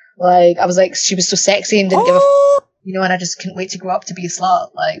her. Like I was like, she was so sexy and didn't give a fuck. You know, and I just couldn't wait to grow up to be a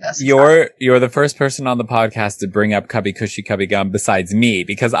slut. Like that's you're the first person on the podcast to bring up Kabhi Khushi Kabhie Gham besides me,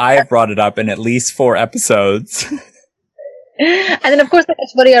 because I have brought it up in at least 4 episodes. And then of course like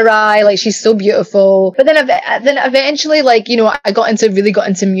Aishwarya Rai, like she's so beautiful. But then eventually, like, you know, I really got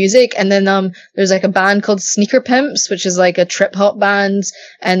into music, and then there's like a band called Sneaker Pimps, which is like a trip hop band,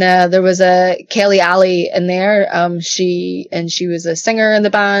 and there was a Kelly Alley in there. She was a singer in the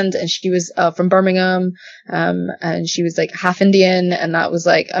band, and she was from Birmingham, and she was like half Indian, and that was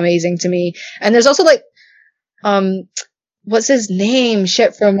like amazing to me. And there's also like what's his name?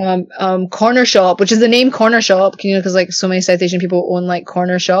 Shit, from Corner Shop, which is the name Corner Shop, you know, because like so many South Asian people own like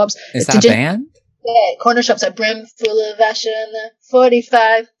corner shops. Is that a band? Yeah, Corner Shop's like brim full of Ashen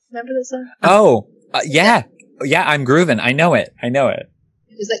 45. Remember that song? Oh, yeah, I'm grooving. I know it.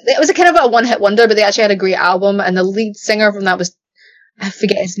 It was a kind of a one-hit wonder, but they actually had a great album, and the lead singer from that was, I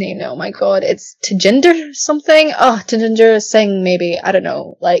forget his name now. Oh my God, it's Tajinder something. Oh, Tajinder Singh, maybe, I don't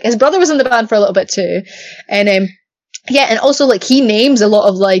know. Like his brother was in the band for a little bit too, and yeah, and also like he names a lot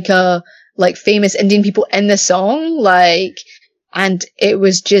of like famous Indian people in the song, like, and it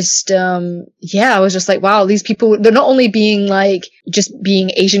was just I was just like, wow, these people, they're not only being like just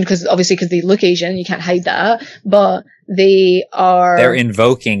being Asian, because they look Asian, you can't hide that, but they're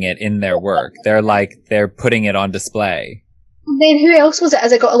invoking it in their work. They're putting it on display. Then who else was it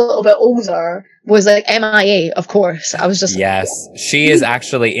as I got a little bit older? Was like MIA, of course. I was just yes, she is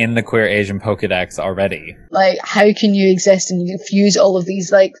actually in the Queer Asian Pokedex already. Like, how can you exist and you fuse all of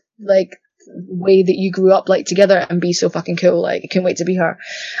these like way that you grew up like together and be so fucking cool? Like, I can't wait to be her.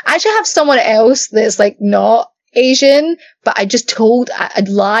 I actually have someone else that's like not Asian, but I'd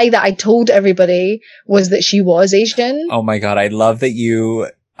lie that I told everybody was that she was Asian. Oh my god, I love that you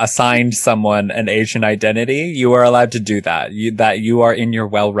assigned someone an Asian identity. You are allowed to do that. You are in your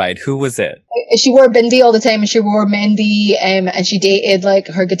well right. Who was it? She wore bindi all the time, and she wore Mendy, and she dated like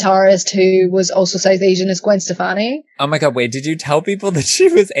her guitarist who was also South Asian, as Gwen Stefani. Oh my god, wait, did you tell people that she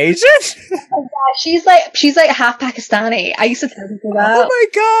was Asian? Oh, yeah, she's like half Pakistani. I used to tell people that.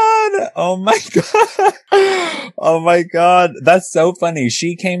 Oh my god. Oh my god. That's so funny.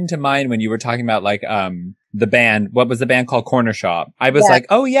 She came to mind when you were talking about like the band. What was the band called? Corner Shop. I was like,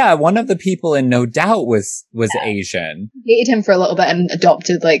 oh yeah, one of the people in No Doubt was Asian. Dated him for a little bit and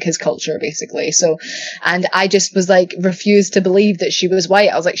adopted like his culture basically. So, and I just was like refused to believe that she was white.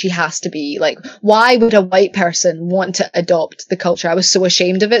 I was like, she has to be. Like, why would a white person want to adopt the culture? I was so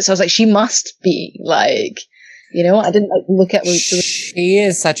ashamed of it. So I was like, she must be like, you know, I didn't like look at. She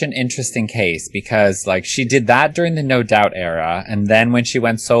is such an interesting case because like she did that during the No Doubt era, and then when she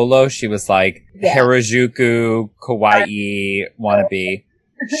went solo, she was like Harajuku kawaii wannabe.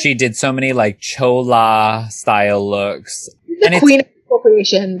 She did so many like chola style looks. The queen of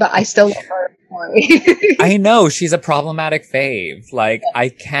appropriation, but I still love her. I know she's a problematic fave. Like I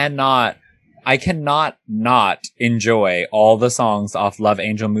cannot not enjoy all the songs off Love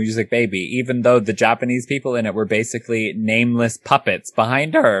Angel Music Baby, even though the Japanese people in it were basically nameless puppets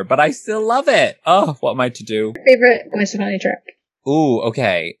behind her, but I still love it. Oh, what am I to do? Favorite Gwen Stefani track? Ooh,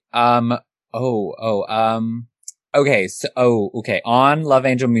 okay. Okay. On Love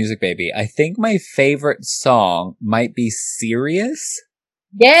Angel Music Baby, I think my favorite song might be Serious.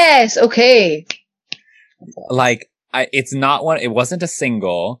 Yes, okay. Like, it wasn't a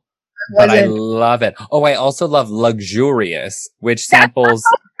single. But I love it. Oh, I also love Luxurious, which samples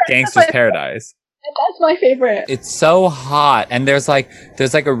Gangsta's Paradise. That's my favorite. It's so hot. And there's like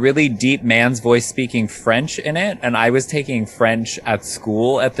a really deep man's voice speaking French in it. And I was taking French at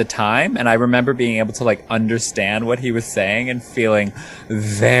school at the time. And I remember being able to like understand what he was saying and feeling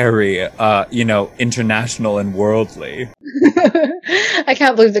very, international and worldly. I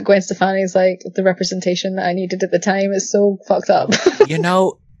can't believe that Gwen Stefani is like the representation that I needed at the time. It's so fucked up.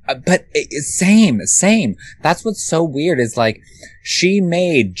 But same. That's what's so weird is like she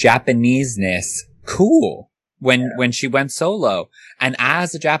made Japaneseness cool when she went solo. And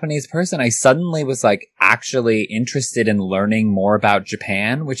as a Japanese person, I suddenly was like actually interested in learning more about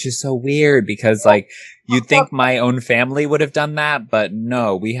Japan, which is so weird because like you'd think my own family would have done that, but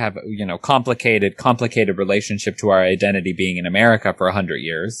no, we have, complicated relationship to our identity being in America for 100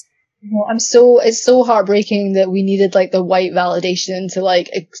 years. Well, it's so heartbreaking that we needed like the white validation to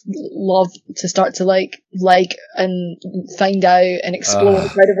like love, to start to like and find out and explore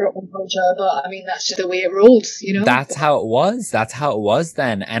outside of our own culture. But I mean, that's just the way it rolls, you know? That's how it was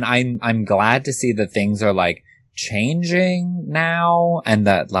then. And I'm glad to see that things are like changing now and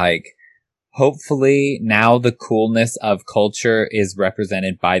that like hopefully now the coolness of culture is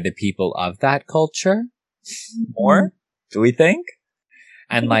represented by the people of that culture more. Do we think?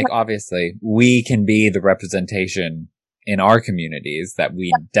 And like, obviously, we can be the representation in our communities that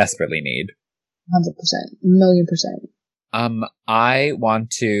we desperately need. 100%. 1,000,000%. I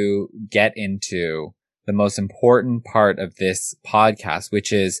want to get into the most important part of this podcast,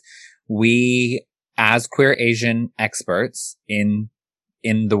 which is we, as queer Asian experts in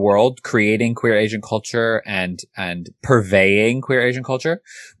the world, creating queer Asian culture and purveying queer Asian culture,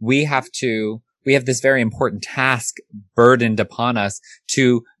 we have this very important task burdened upon us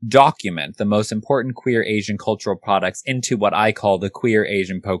to document the most important queer Asian cultural products into what I call the Queer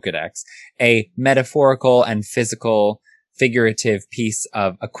Asian Pokedex, a metaphorical and figurative piece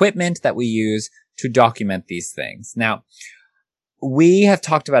of equipment that we use to document these things. Now, we have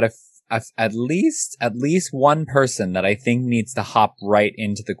talked about at least one person that I think needs to hop right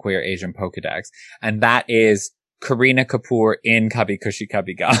into the Queer Asian Pokedex, and that is Kareena Kapoor in Kabhi Khushi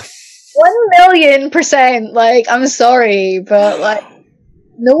Kabhie Gham. 1,000,000%. Like, I'm sorry, but like,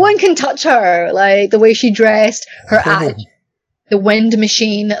 no one can touch her. Like, the way she dressed, her attitude, the wind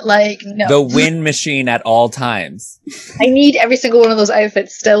machine, like, no. The wind machine at all times. I need every single one of those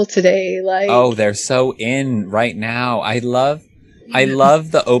outfits still today. Like, oh, they're so in right now. I love I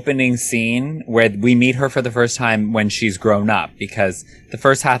love the opening scene where we meet her for the first time when she's grown up, because the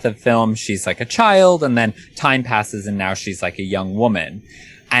first half of the film, she's like a child, and then time passes and now she's like a young woman.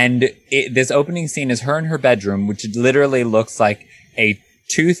 And this opening scene is her in her bedroom, which literally looks like a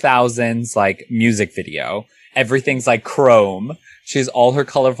 2000s like music video. Everything's like chrome. She has all her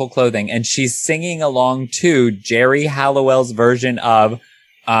colorful clothing, and she's singing along to Jerry Halliwell's version of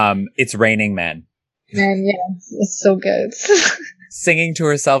It's Raining Men. Man, yeah, it's so good. Singing to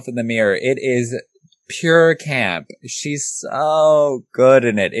herself in the mirror. It is pure camp. She's so good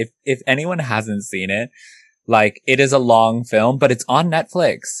in it. If anyone hasn't seen it, like, it is a long film, but it's on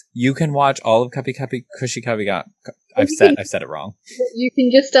Netflix. You can watch all of Kabhi Khushi Kabhie Gham. I've said it wrong. You can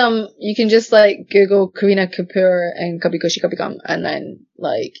just like Google Kareena Kapoor and Kabhi Khushi Kabhie Gham and then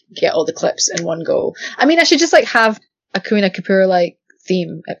like get all the clips in one go. I mean, I should just like have a Kareena Kapoor like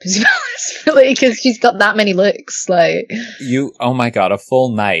theme at Pussy Palace, really, because she's got that many looks. Like, oh my god, a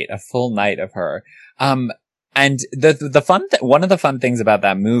full night of her. And one of the fun things about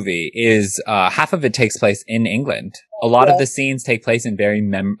that movie is half of it takes place in England. A lot of the scenes take place in very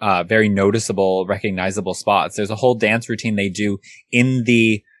noticeable, recognizable spots. There's a whole dance routine they do in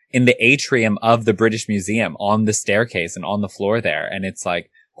the atrium of the British Museum, on the staircase and on the floor there, and it's like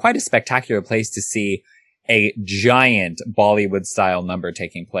quite a spectacular place to see a giant Bollywood style number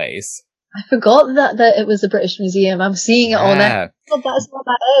taking place. I forgot that it was the British Museum. I'm seeing it on it. Oh, that's what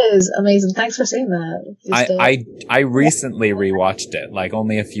that is. Amazing. Thanks for saying that. I recently rewatched it, like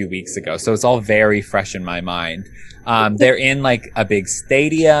only a few weeks ago, so it's all very fresh in my mind. They're in like a big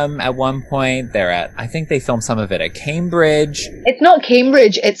stadium at one point. I think they filmed some of it at Cambridge. It's not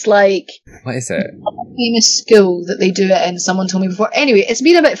Cambridge. It's like, what is it? A famous school that they do it in. Someone told me before. Anyway, it's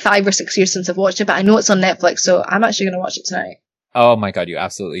been about 5 or 6 years since I've watched it, but I know it's on Netflix, so I'm actually going to watch it tonight. Oh my god, you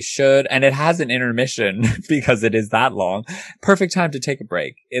absolutely should. And it has an intermission because it is that long. Perfect time to take a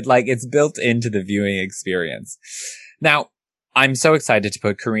break. It's built into the viewing experience. Now, I'm so excited to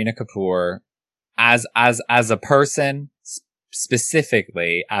put Kareena Kapoor as a person,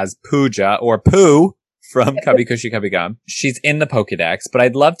 specifically as Pooja or Pooh from Kabhi Khushi Kabhie Gham. She's in the Pokédex, but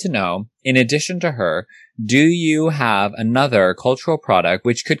I'd love to know, in addition to her, do you have another cultural product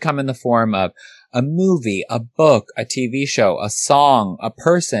which could come in the form of a movie, a book, a TV show, a song, a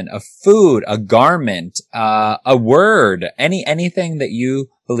person, a food, a garment, a word, anything that you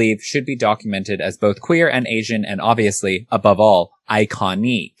believe should be documented as both queer and Asian, and obviously, above all,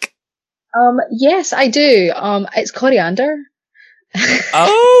 iconic? Yes, I do. It's coriander.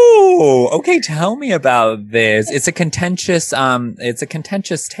 Oh, okay. Tell me about this. It's a contentious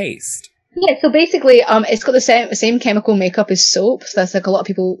taste. Yeah, so basically, it's got the same chemical makeup as soap. So that's like a lot of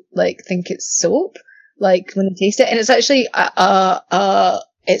people like think it's soap, like when they taste it, and it's actually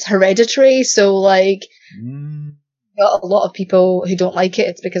it's hereditary. So like, got a lot of people who don't like it.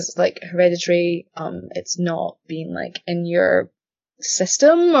 It's because it's like hereditary. It's not being like in your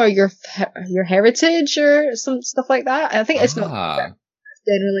system or your heritage or some stuff like that. I think it's not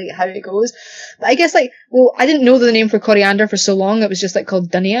generally how it goes. But I guess like, well, I didn't know the name for coriander for so long. It was just like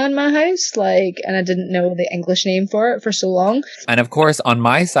called dhania in my house, like, and I didn't know the English name for it for so long. And of course, on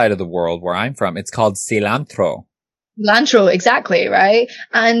my side of the world where I'm from, it's called cilantro. Cilantro, exactly, right?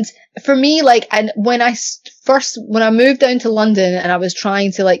 And for me, like, and when I moved down to London and I was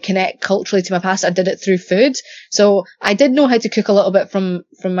trying to like connect culturally to my past, I did it through food. So I did know how to cook a little bit from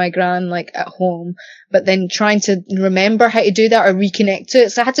my gran, like at home, but then trying to remember how to do that or reconnect to it.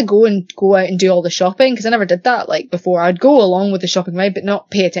 So I had to go out and do all the shopping, because I never did that like before. I'd go along with the shopping ride, but not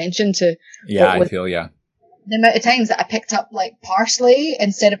pay attention to. Yeah, I feel, yeah. The amount of times that I picked up like parsley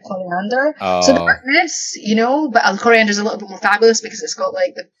instead of coriander. Oh. So the darkness, but coriander's a little bit more fabulous because it's got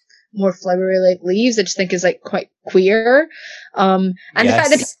like the more flowery like leaves. I just think is like quite queer. And the fact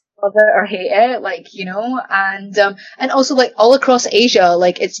that people love it or hate it, like, and also like all across Asia,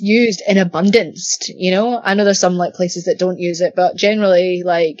 like it's used in abundance, I know there's some like places that don't use it, but generally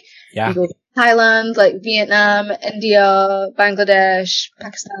like you go to Thailand, like Vietnam, India, Bangladesh,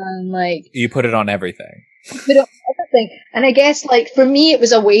 Pakistan, like you put it on everything. Everything. And I guess like for me it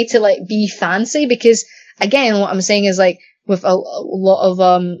was a way to like be fancy, because again what I'm saying is like with a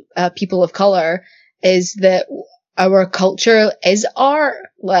lot of people of color is that our culture is art,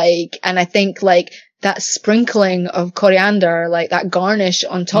 like, and I think like that sprinkling of coriander, like that garnish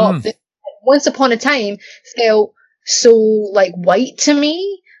on top, that once upon a time felt so like white to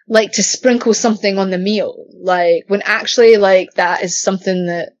me, like to sprinkle something on the meal, like when actually like that is something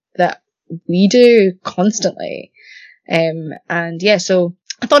that we do constantly. And yeah, so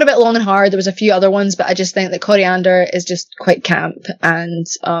I thought about it long and hard. There was a few other ones, but I just think that coriander is just quite camp, and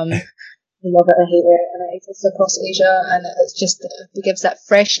I love it, I hate it, and it exists across Asia, and it's just, it gives that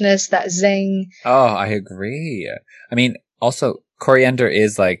freshness, that zing. Oh, I agree. I mean, also coriander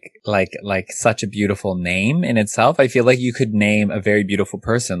is like such a beautiful name in itself. I feel like you could name a very beautiful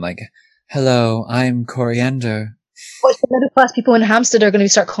person, like, hello, I'm Coriander. Watch the middle class people in Hampstead are going to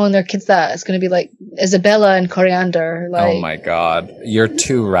start calling their kids that. It's going to be like Isabella and Coriander. Like, oh my God, you're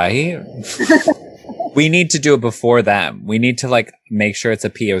too right. We need to do it before them. We need to like make sure it's a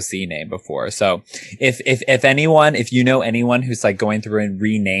POC name before. So if anyone, if you know anyone who's like going through and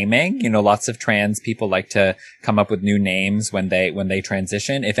renaming, you know, lots of trans people like to come up with new names when they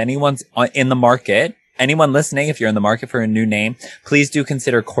transition. If anyone's in the market, anyone listening, if you're in the market for a new name, please do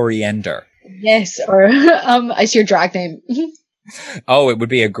consider Coriander. Yes, or it's your drag name. Oh, it would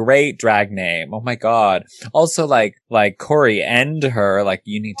be a great drag name. Oh my God. Also like Corey, end her. Like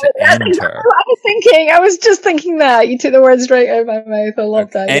you need to end her. I was just thinking that. You took the words right out of my mouth. I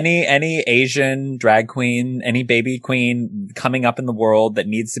love that. Any Asian drag queen, any baby queen coming up in the world that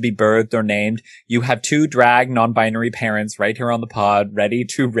needs to be birthed or named, you have 2 drag non-binary parents right here on the pod, ready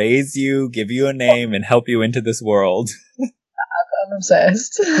to raise you, give you a name, and help you into this world. I'm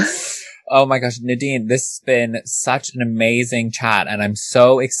obsessed. Oh my gosh, Nadine, this has been such an amazing chat, and I'm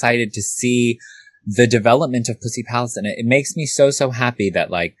so excited to see the development of Pussy Palace, and it makes me so happy that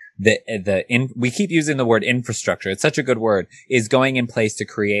like we keep using the word infrastructure. It's such a good word, is going in place to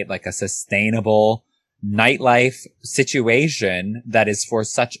create like a sustainable nightlife situation that is for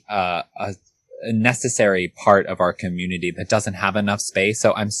such a necessary part of our community that doesn't have enough space.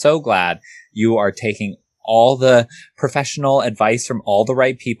 So I'm so glad you are taking all the professional advice from all the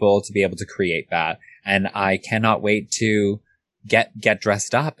right people to be able to create that. And I cannot wait to get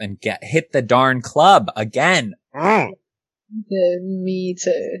dressed up and hit the darn club again. Me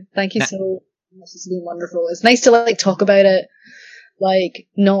too. Thank you so much. It's been wonderful. It's nice to like talk about it, like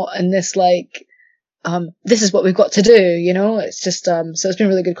not in this like, this is what we've got to do, you know? It's just, so it's been a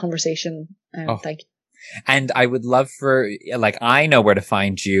really good conversation. Thank you. And I would love for, like, I know where to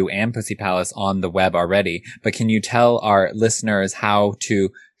find you and Pussy Palace on the web already, but can you tell our listeners how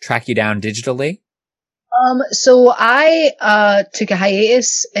to track you down digitally? So I, took a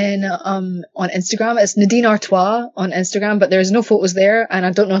hiatus on Instagram. It's Nadine Artois on Instagram, but there's no photos there, and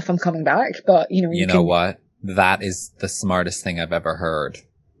I don't know if I'm coming back, but you know. You know what? That is the smartest thing I've ever heard.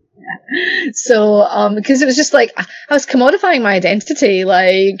 So, because it was just like, I was commodifying my identity,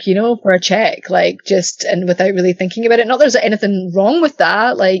 like, you know, for a check, like, just, and without really thinking about it. Not there's anything wrong with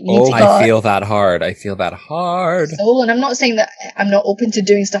that, like, I feel that hard. I feel that hard. So, and I'm not saying that I'm not open to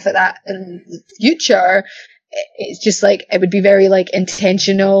doing stuff like that in the future. It's just like, it would be very, like,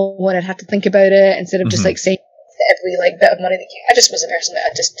 intentional when I'd have to think about it instead of just, like, saying every, like, bit of money that I just was a person that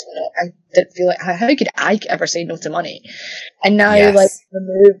I didn't feel like, how could I ever say no to money? And now, like,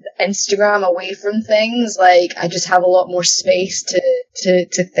 remove Instagram away from things, like, I just have a lot more space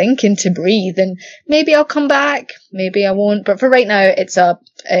to think and to breathe, and maybe I'll come back, maybe I won't, but for right now, it's a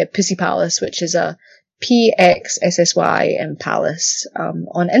Pussy Palace, which is a PXSSY and Palace,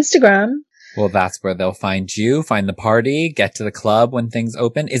 on Instagram. Well, that's where they'll find you, find the party, get to the club when things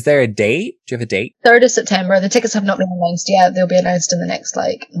open. Is there a date? Do you have a date? 3rd of September. The tickets have not been announced yet. They'll be announced in the next,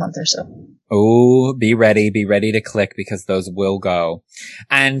 like, month or so. Oh, be ready to click because those will go.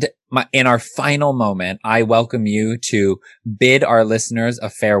 And in our final moment, I welcome you to bid our listeners a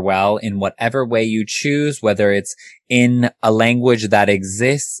farewell in whatever way you choose, whether it's in a language that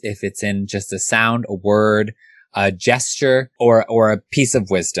exists, if it's in just a sound, a word, a gesture, or a piece of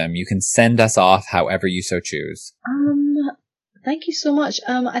wisdom. You can send us off however you so choose. Thank you so much.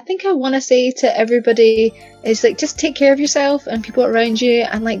 I think I want to say to everybody is like, just take care of yourself and people around you,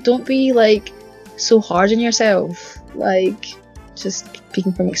 and like, don't be like so hard on yourself. Like, just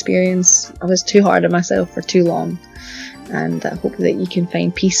speaking from experience, I was too hard on myself for too long, and I hope that you can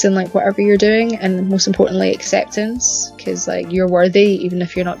find peace in like whatever you're doing, and most importantly, acceptance, because like, you're worthy even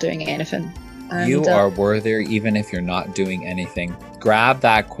if you're not doing anything. And, you are worthy even if you're not doing anything. Grab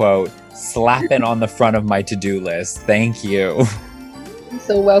that quote, slap it on the front of my to-do list. Thank you.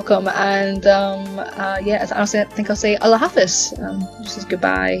 So welcome. And I think I'll say Allah Hafiz, which is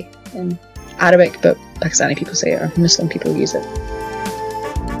goodbye in Arabic, but Pakistani people say it, or Muslim people use it.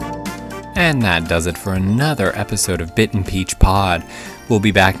 And that does it for another episode of Bitten Peach Pod. We'll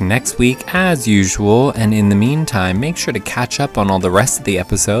be back next week as usual, and in the meantime, make sure to catch up on all the rest of the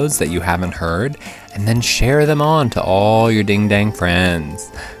episodes that you haven't heard, and then share them on to all your ding-dang friends.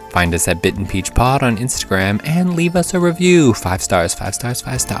 Find us at Bitten Peach Pod on Instagram, and leave us a review. 5 stars, 5 stars,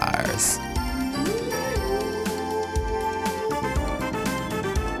 5 stars.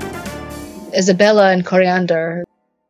 Isabella and Coriander.